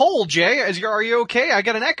in a hole, Jay. Are you okay? I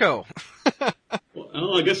got an echo.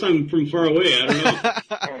 Well, I guess I'm from far away. I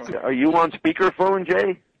don't know. Are you on speakerphone,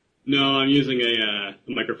 Jay? No, I'm using a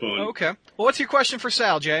microphone. Okay. Well, what's your question for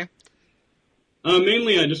Sal, Jay?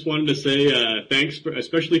 Mainly, I just wanted to say thanks,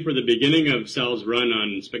 especially for the beginning of Sal's run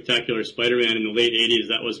on Spectacular Spider-Man in the late 80s.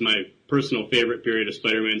 That was my personal favorite period of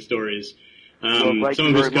Spider-Man stories. Thank some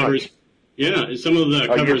you of his very covers, much. yeah, some of the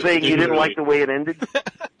Are covers. you saying you didn't like the way it ended?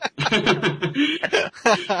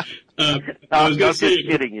 I was going to say, just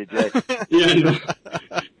kidding you, Jay. Yeah, no.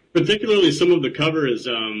 Particularly some of the covers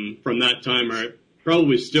from that time are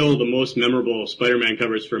probably still the most memorable Spider-Man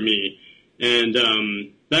covers for me. And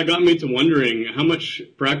that got me to wondering, how much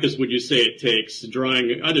practice would you say it takes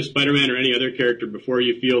drawing either Spider-Man or any other character before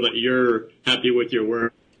you feel that you're happy with your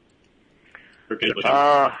work?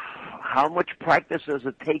 How much practice does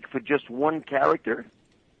it take for just one character?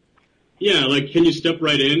 Yeah, like, can you step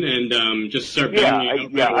right in and just start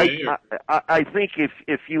banging it out right away? I think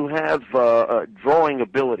if you have drawing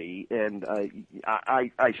ability, and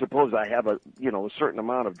I suppose I have a certain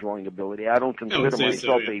amount of drawing ability. I don't consider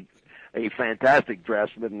myself a fantastic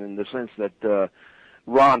draftsman in the sense that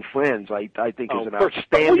Ron Friends, I think, is an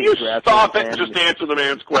outstanding will you draftsman. Stop it and just answer the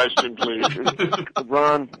man's question, please.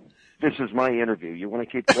 Ron, this is my interview. You want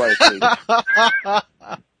to keep quiet, please?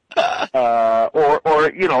 Or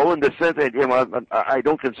in the sense that I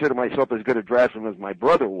don't consider myself as good a draftsman as my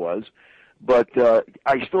brother was, but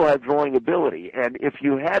I still have drawing ability. And if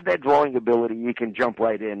you have that drawing ability, you can jump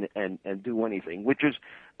right in and do anything, which is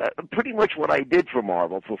pretty much what I did for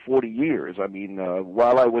Marvel for 40 years. I mean,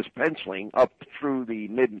 while I was penciling up through the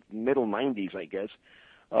middle 90s, I guess,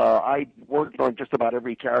 I worked on just about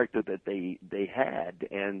every character that they had,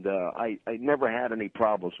 and I never had any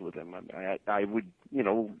problems with them. I would,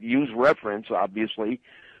 use reference, obviously,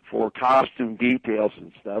 for costume details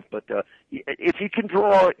and stuff, but if you can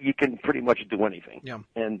draw, you can pretty much do anything. Yeah.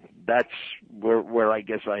 And that's where I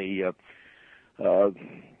guess I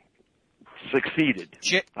succeeded,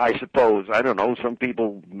 I suppose. I don't know. Some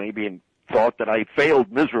people maybe thought that I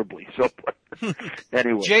failed miserably. So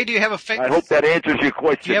anyway, Jay, do you have a I hope that answers your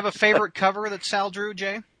question. Do you have a favorite cover that Sal drew,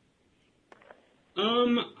 Jay? I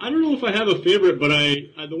don't know if I have a favorite, but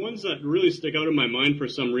the ones that really stick out in my mind for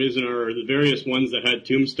some reason are the various ones that had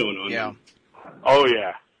Tombstone on them. Oh,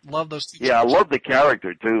 yeah. Love those two. Yeah, I love the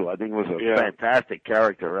character, too. I think it was a fantastic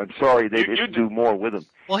character. I'm sorry they didn't do more with him.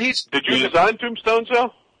 Well, Did you design Tombstone,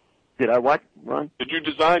 Sal? Did I what, Ron? Did you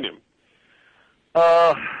design him?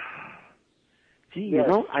 Gee,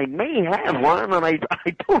 I may have one, and I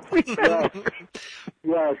don't remember.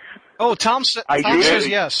 Yes. Oh, Tom says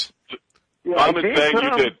yes. Tom is saying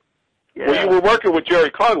you did. Yeah. Well, you were working with Jerry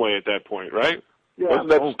Conway at that point, right? Yeah. Wasn't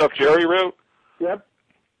that stuff Jerry wrote? Yep.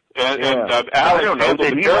 And I Alex don't know. handled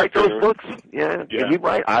Did the he write character. those books? Yeah. Did he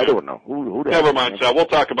write? I don't know. Who Never mind, Sal. We'll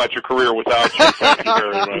talk about your career without you. Thank you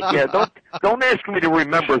very much. Yeah, don't ask me to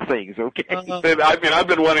remember things, okay? I've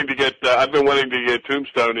been wanting to get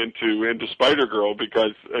Tombstone into Spider-Girl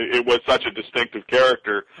because it was such a distinctive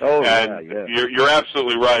character. Oh, and yeah. You're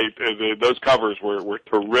absolutely right. Those covers were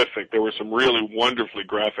terrific. There were some really wonderfully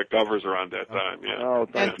graphic covers around that time. Yeah. Oh,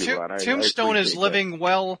 thank you, Ron. Tombstone I is living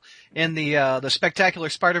well in the Spectacular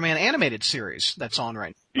Spider-Man animated series that's on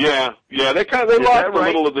right now. Yeah. They lost a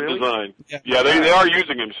little of the design. Yeah, they are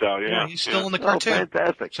using him, Sal. Yeah, he's still in the cartoon. Oh,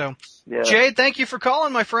 fantastic. So, yeah. Jay, thank you for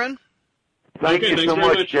calling, my friend. Thank you so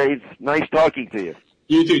much, Jay. Nice talking to you.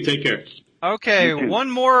 You too. Take care. Okay, one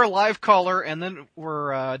more live caller, and then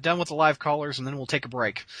we're done with the live callers, and then we'll take a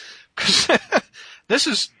break. This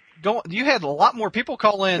is going. You had a lot more people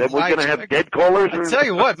call in. Then we're going to have dead callers. I tell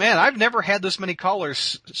you what, man, I've never had this many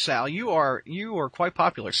callers. Sal, you are quite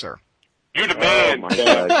popular, sir. You the man. Oh my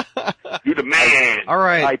God. You the man. All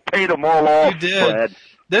right, I paid them all off. You did. Brad.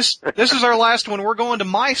 This is our last one. We're going to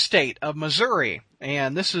my state of Missouri,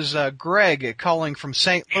 and this is Greg calling from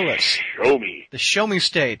St. Louis. Show me. The Show Me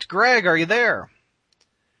State. Greg, are you there?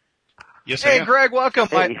 Yes, Hey, I am. Greg, welcome.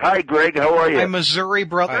 Hey, hi, Greg. How are you? My Missouri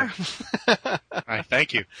brother. Hi,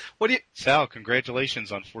 thank you. What do you? Sal,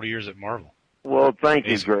 congratulations on 40 years at Marvel. Well, thank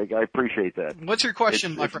you, Greg. I appreciate that. What's your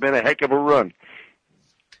question, my It's friend? been a heck of a run.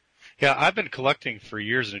 Yeah, I've been collecting for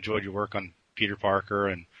years and enjoyed your work on Peter Parker,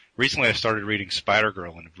 and recently I started reading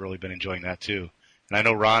Spider-Girl and have really been enjoying that too. And I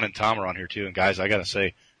know Ron and Tom are on here too, and guys, I gotta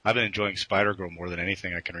say, I've been enjoying Spider-Girl more than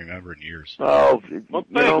anything I can remember in years. Oh, Well,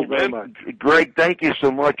 thank you, very man. much. Greg, thank you so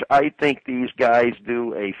much. I think these guys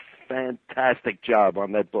do a fantastic job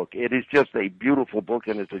on that book. It is just a beautiful book,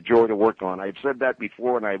 and it's a joy to work on. I've said that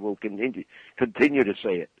before, and I will continue to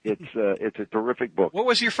say it. It's a terrific book. What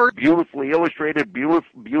was your first? Beautifully illustrated,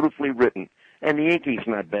 beautifully written, and the inking's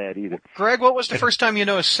not bad either. Greg, what was the first time you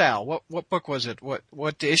noticed Sal? What book was it?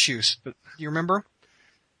 What issues? Do you remember?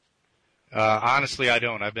 Honestly, I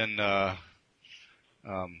don't. I've been,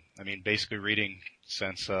 basically reading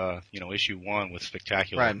since, issue 1 with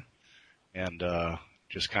Spectacular. Right. and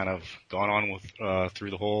just kind of gone on with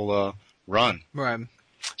through the whole run. Right.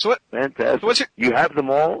 So what? Fantastic. So what's your? You have them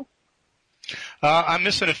all? I'm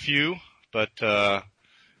missing a few, but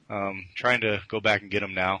trying to go back and get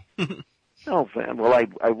them now. Oh, fan. Well, I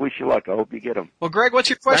wish you luck. I hope you get them. Well, Greg, what's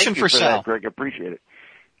your question Thank you for Sal? that, Greg. Appreciate it.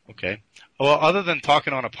 Okay. Well, other than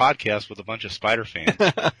talking on a podcast with a bunch of Spider fans,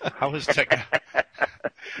 how has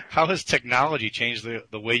technology changed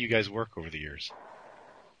the way you guys work over the years?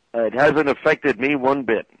 It hasn't affected me one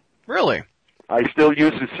bit. Really? I still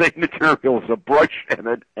use the same materials, a brush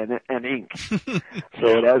and ink. So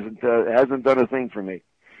it hasn't done a thing for me.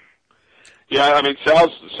 Yeah, I mean, Sal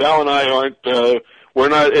and I aren't. We're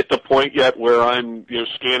not at the point yet where I'm,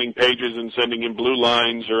 scanning pages and sending in blue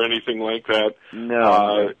lines or anything like that.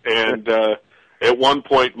 No. And at one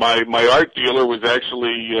point, my art dealer was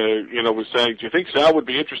actually, was saying, "Do you think Sal would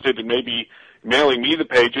be interested in maybe mailing me the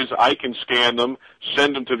pages? I can scan them,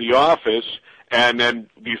 send them to the office, and then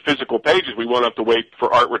these physical pages, we won't have to wait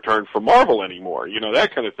for art return from Marvel anymore."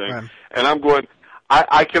 That kind of thing. Right. And I'm going,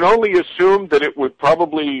 I can only assume that it would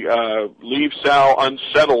probably leave Sal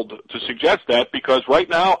unsettled to suggest that, because right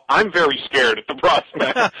now I'm very scared at the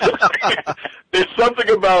prospect. There's something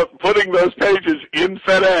about putting those pages in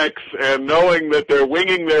FedEx and knowing that they're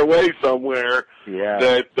winging their way somewhere. Yeah.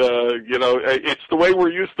 That it's the way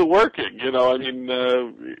we're used to working. I mean,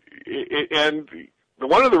 and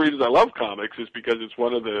one of the reasons I love comics is because it's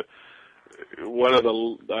one of the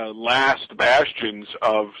last bastions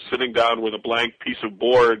of sitting down with a blank piece of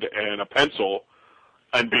board and a pencil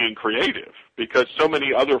and being creative, because so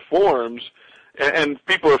many other forms, and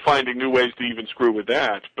people are finding new ways to even screw with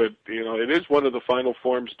that, but it is one of the final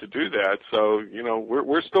forms to do that. So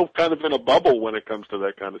we're still kind of in a bubble when it comes to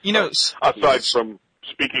that kind of stuff, aside from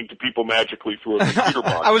speaking to people magically through a computer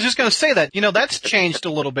box. I was just going to say that. That's changed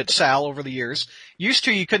a little bit, Sal, over the years. Used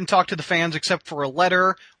to, you couldn't talk to the fans except for a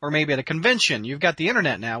letter or maybe at a convention. You've got the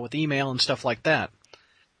internet now with email and stuff like that.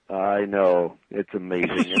 I know. It's amazing,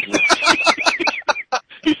 isn't it?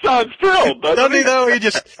 He sounds thrilled, doesn't he? Though? He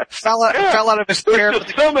just fell out of his chair. There's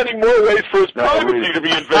just so many more ways for his privacy to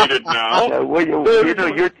be invaded now. Well,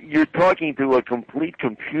 you're talking to a complete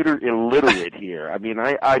computer illiterate here. I mean,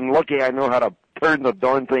 I'm lucky I know how to turn the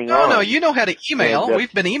darn thing on. No, you know how to email.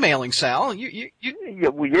 We've been emailing, Sal. Yeah,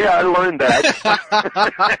 I learned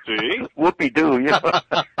that. See? Whoopie-doo,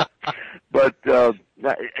 But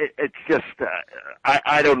it's just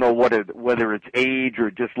I don't know whether it's age or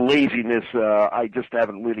just laziness. I just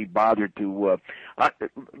haven't really bothered to.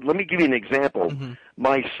 Let me give you an example. Mm-hmm.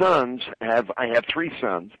 My sons I have 3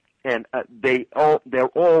 sons, and they're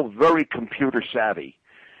all very computer savvy,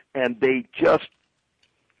 and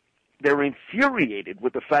they're infuriated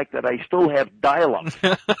with the fact that I still have dial-up,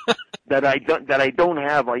 that I don't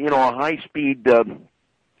have a high speed, that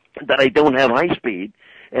I don't have high speed.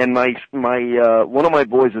 And my one of my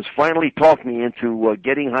boys has finally talked me into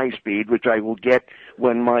getting high speed, which I will get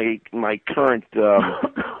when my current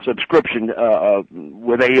subscription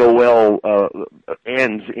with AOL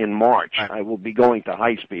ends in March. I will be going to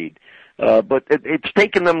high speed, but it's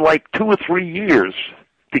taken them like 2 or 3 years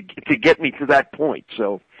to get me to that point.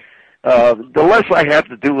 So the less I have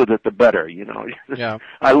to do with it, the better. Yeah.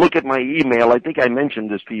 I look at my email. I think I mentioned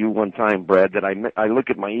this to you one time, Brad, that I look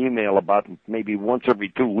at my email about maybe once every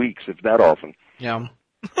 2 weeks, if that often. Yeah.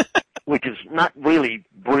 Which is not really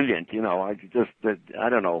brilliant, I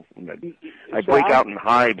don't know. I break out in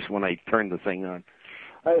hives when I turn the thing on.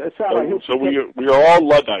 So we are all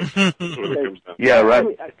Luddites. Yeah,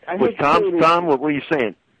 right. With Tom, what were you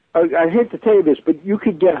saying? I hate to tell you this, but you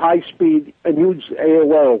could get high speed and use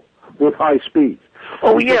AOL with high speed.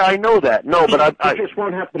 Oh yeah, I know that. No, but I just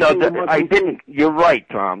won't have to. No, I didn't. You're right,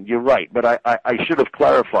 Tom. You're right. But I should have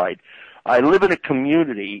clarified. I live in a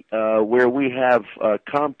community where we have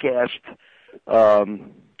Comcast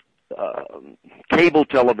cable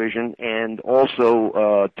television and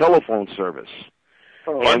also telephone service.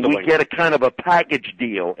 Oh, and we get a kind of a package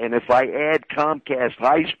deal. And if I add Comcast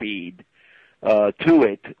high speed to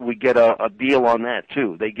it, we get a deal on that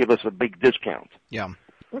too. They give us a big discount. Yeah.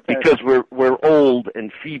 Okay. Because we're old and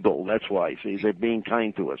feeble. That's why. See, they're being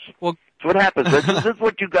kind to us. Well, that's what happens. This is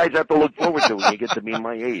what you guys have to look forward to when you get to be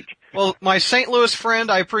my age. Well, my St. Louis friend,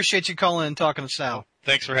 I appreciate you calling and talking to Sal.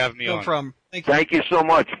 Thanks for having me on. No problem. Thank you. Thank you so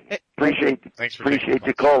much. Appreciate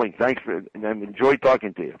you calling. Thanks and I enjoyed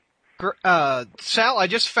talking to you. Sal, I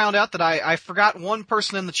just found out that I forgot one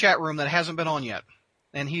person in the chat room that hasn't been on yet.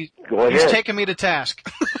 And he's taking me to task.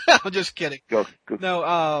 I'm just kidding. Go.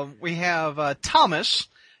 No, we have Thomas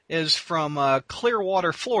is from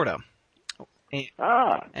Clearwater, Florida.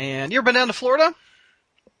 And you ever been down to Florida?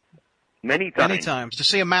 Many times. Many times. To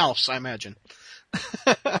see a mouse, I imagine.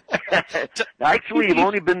 Actually, you've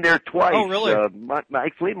only been there twice. Oh, really?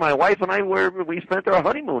 Actually, my wife and I we spent our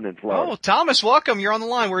honeymoon in Florida. Oh, Thomas, welcome. You're on the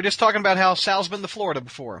line. We were just talking about how Sal's been to Florida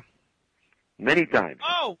before. Many times.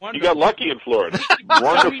 Oh, wonderful. You got lucky in Florida.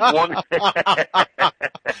 Wonderful.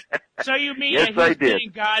 So you mean Yes, that I he's did. been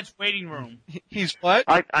in God's waiting room? He's what?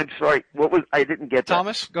 I'm sorry. What was? I didn't get that.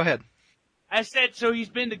 Thomas, go ahead. I said, so he's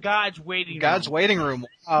been to God's waiting room. God's waiting room.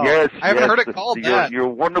 Wow. Yes, I haven't yes, heard it called that. Your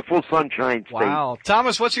wonderful sunshine state. Wow.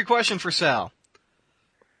 Thomas, what's your question for Sal?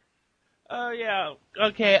 Yeah.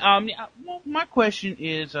 Okay. Well, my question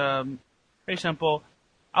is very simple.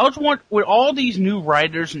 I was wondering, with all these new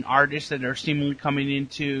writers and artists that are seemingly coming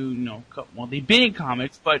into, well, they've been in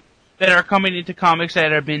comics, but that are coming into comics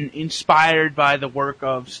that have been inspired by the work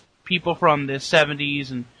of people from the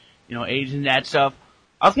 70s and, 80s and that stuff.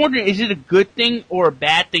 I was wondering, is it a good thing or a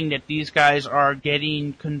bad thing that these guys are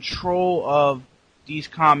getting control of these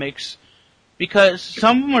comics? Because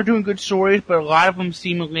some of them are doing good stories, but a lot of them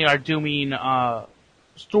seemingly are doing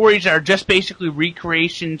stories that are just basically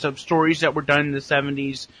recreations of stories that were done in the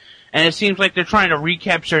 70s. And it seems like they're trying to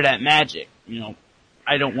recapture that magic.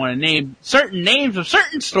 I don't want to name certain names of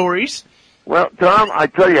certain stories. Well, Tom, I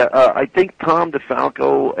tell you, I think Tom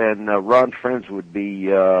DeFalco and Ron Frenz would be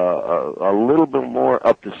a little bit more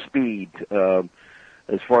up to speed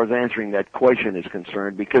as far as answering that question is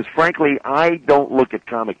concerned, because frankly, I don't look at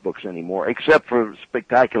comic books anymore, except for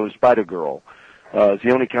Spectacular Spider-Girl. It's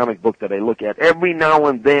the only comic book that I look at. Every now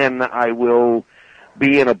and then I will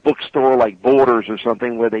be in a bookstore like Borders or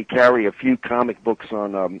something where they carry a few comic books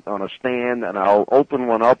on a stand, and I'll open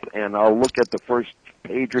one up and I'll look at the first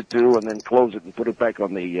page or two and then close it and put it back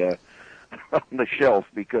on the on the shelf,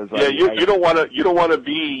 because you don't want to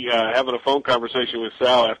be having a phone conversation with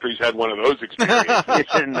Sal after he's had one of those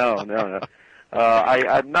experiences. No.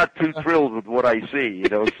 I'm not too thrilled with what I see,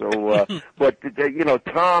 so, but,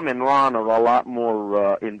 Tom and Ron are a lot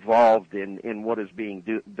more, involved in what is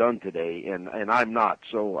being done today, and I'm not,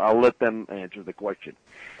 so I'll let them answer the question.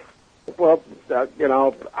 Well, I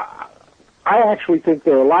actually think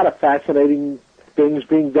there are a lot of fascinating things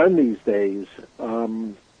being done these days,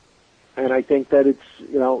 and I think that it's,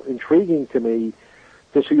 intriguing to me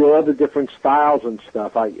to see all the different styles and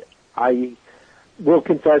stuff. I will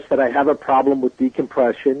confess that I have a problem with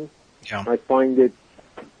decompression. Yeah. I find it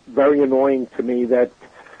very annoying to me that,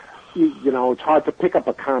 it's hard to pick up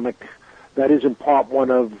a comic that isn't part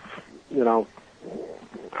one of,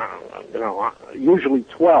 usually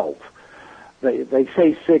 12. They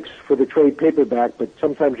say 6 for the trade paperback, but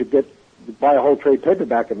sometimes you buy a whole trade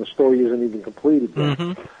paperback and the story isn't even completed yet.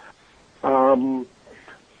 Mm-hmm.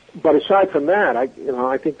 But aside from that, I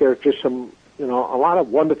think there's just some, a lot of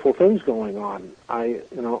wonderful things going on.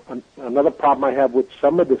 Another problem I have with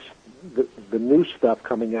some of the new stuff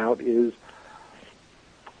coming out is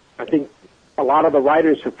I think a lot of the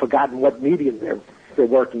writers have forgotten what medium they're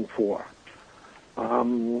working for.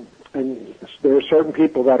 And there are certain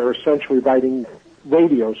people that are essentially writing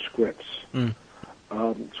radio scripts,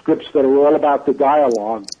 scripts that are all about the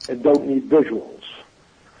dialogue and don't need visuals.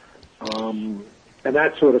 And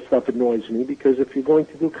that sort of stuff annoys me, because if you're going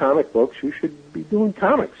to do comic books, you should be doing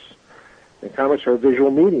comics. And comics are a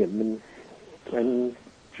visual medium and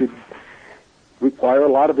should require a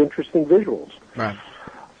lot of interesting visuals. Right.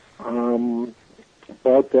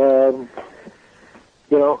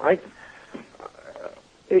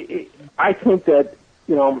 I think that,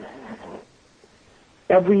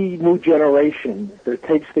 every new generation that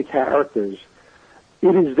takes the characters,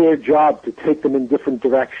 it is their job to take them in different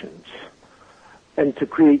directions and to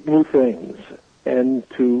create new things and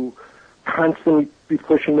to constantly be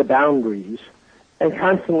pushing the boundaries and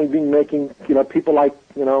constantly be making, people like,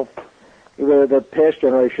 the past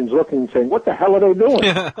generations looking and saying, what the hell are they doing?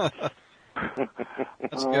 That's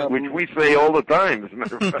good. Which we say all the time, as a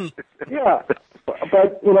matter of fact. Yeah.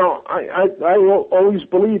 But, I will always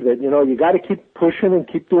believe that, you got to keep pushing and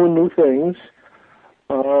keep doing new things.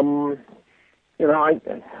 I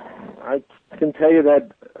can tell you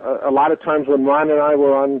that a lot of times when Ron and I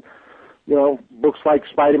were on, books like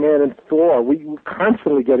Spider-Man and Thor, we were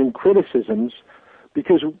constantly getting criticisms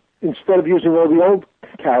because instead of using all the old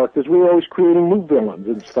characters, we were always creating new villains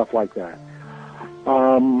and stuff like that.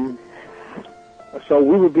 So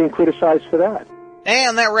we were being criticized for that.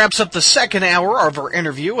 And that wraps up the second hour of our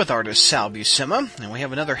interview with artist Sal Buscema. And we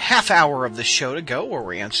have another half hour of the show to go where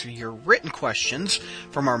we answer your written questions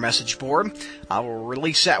from our message board. I will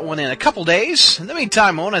release that one in a couple days. In the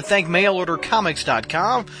meantime, I want to thank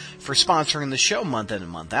mailordercomics.com for sponsoring the show month in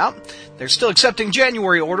and month out. They're still accepting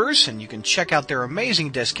January orders, and you can check out their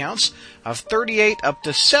amazing discounts of 38 up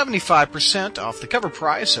to 75% off the cover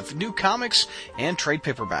price of new comics and trade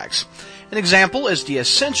paperbacks. An example is the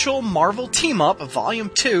Essential Marvel Team-Up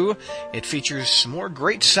Volume 2. It features some more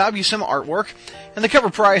great Sal Buscema artwork, and the cover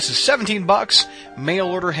price is $17. Mail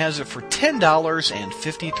order has it for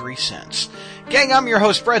 $10.53. Gang, I'm your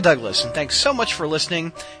host, Brad Douglas, and thanks so much for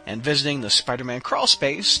listening and visiting the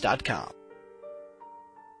SpidermanCrawlspace.com.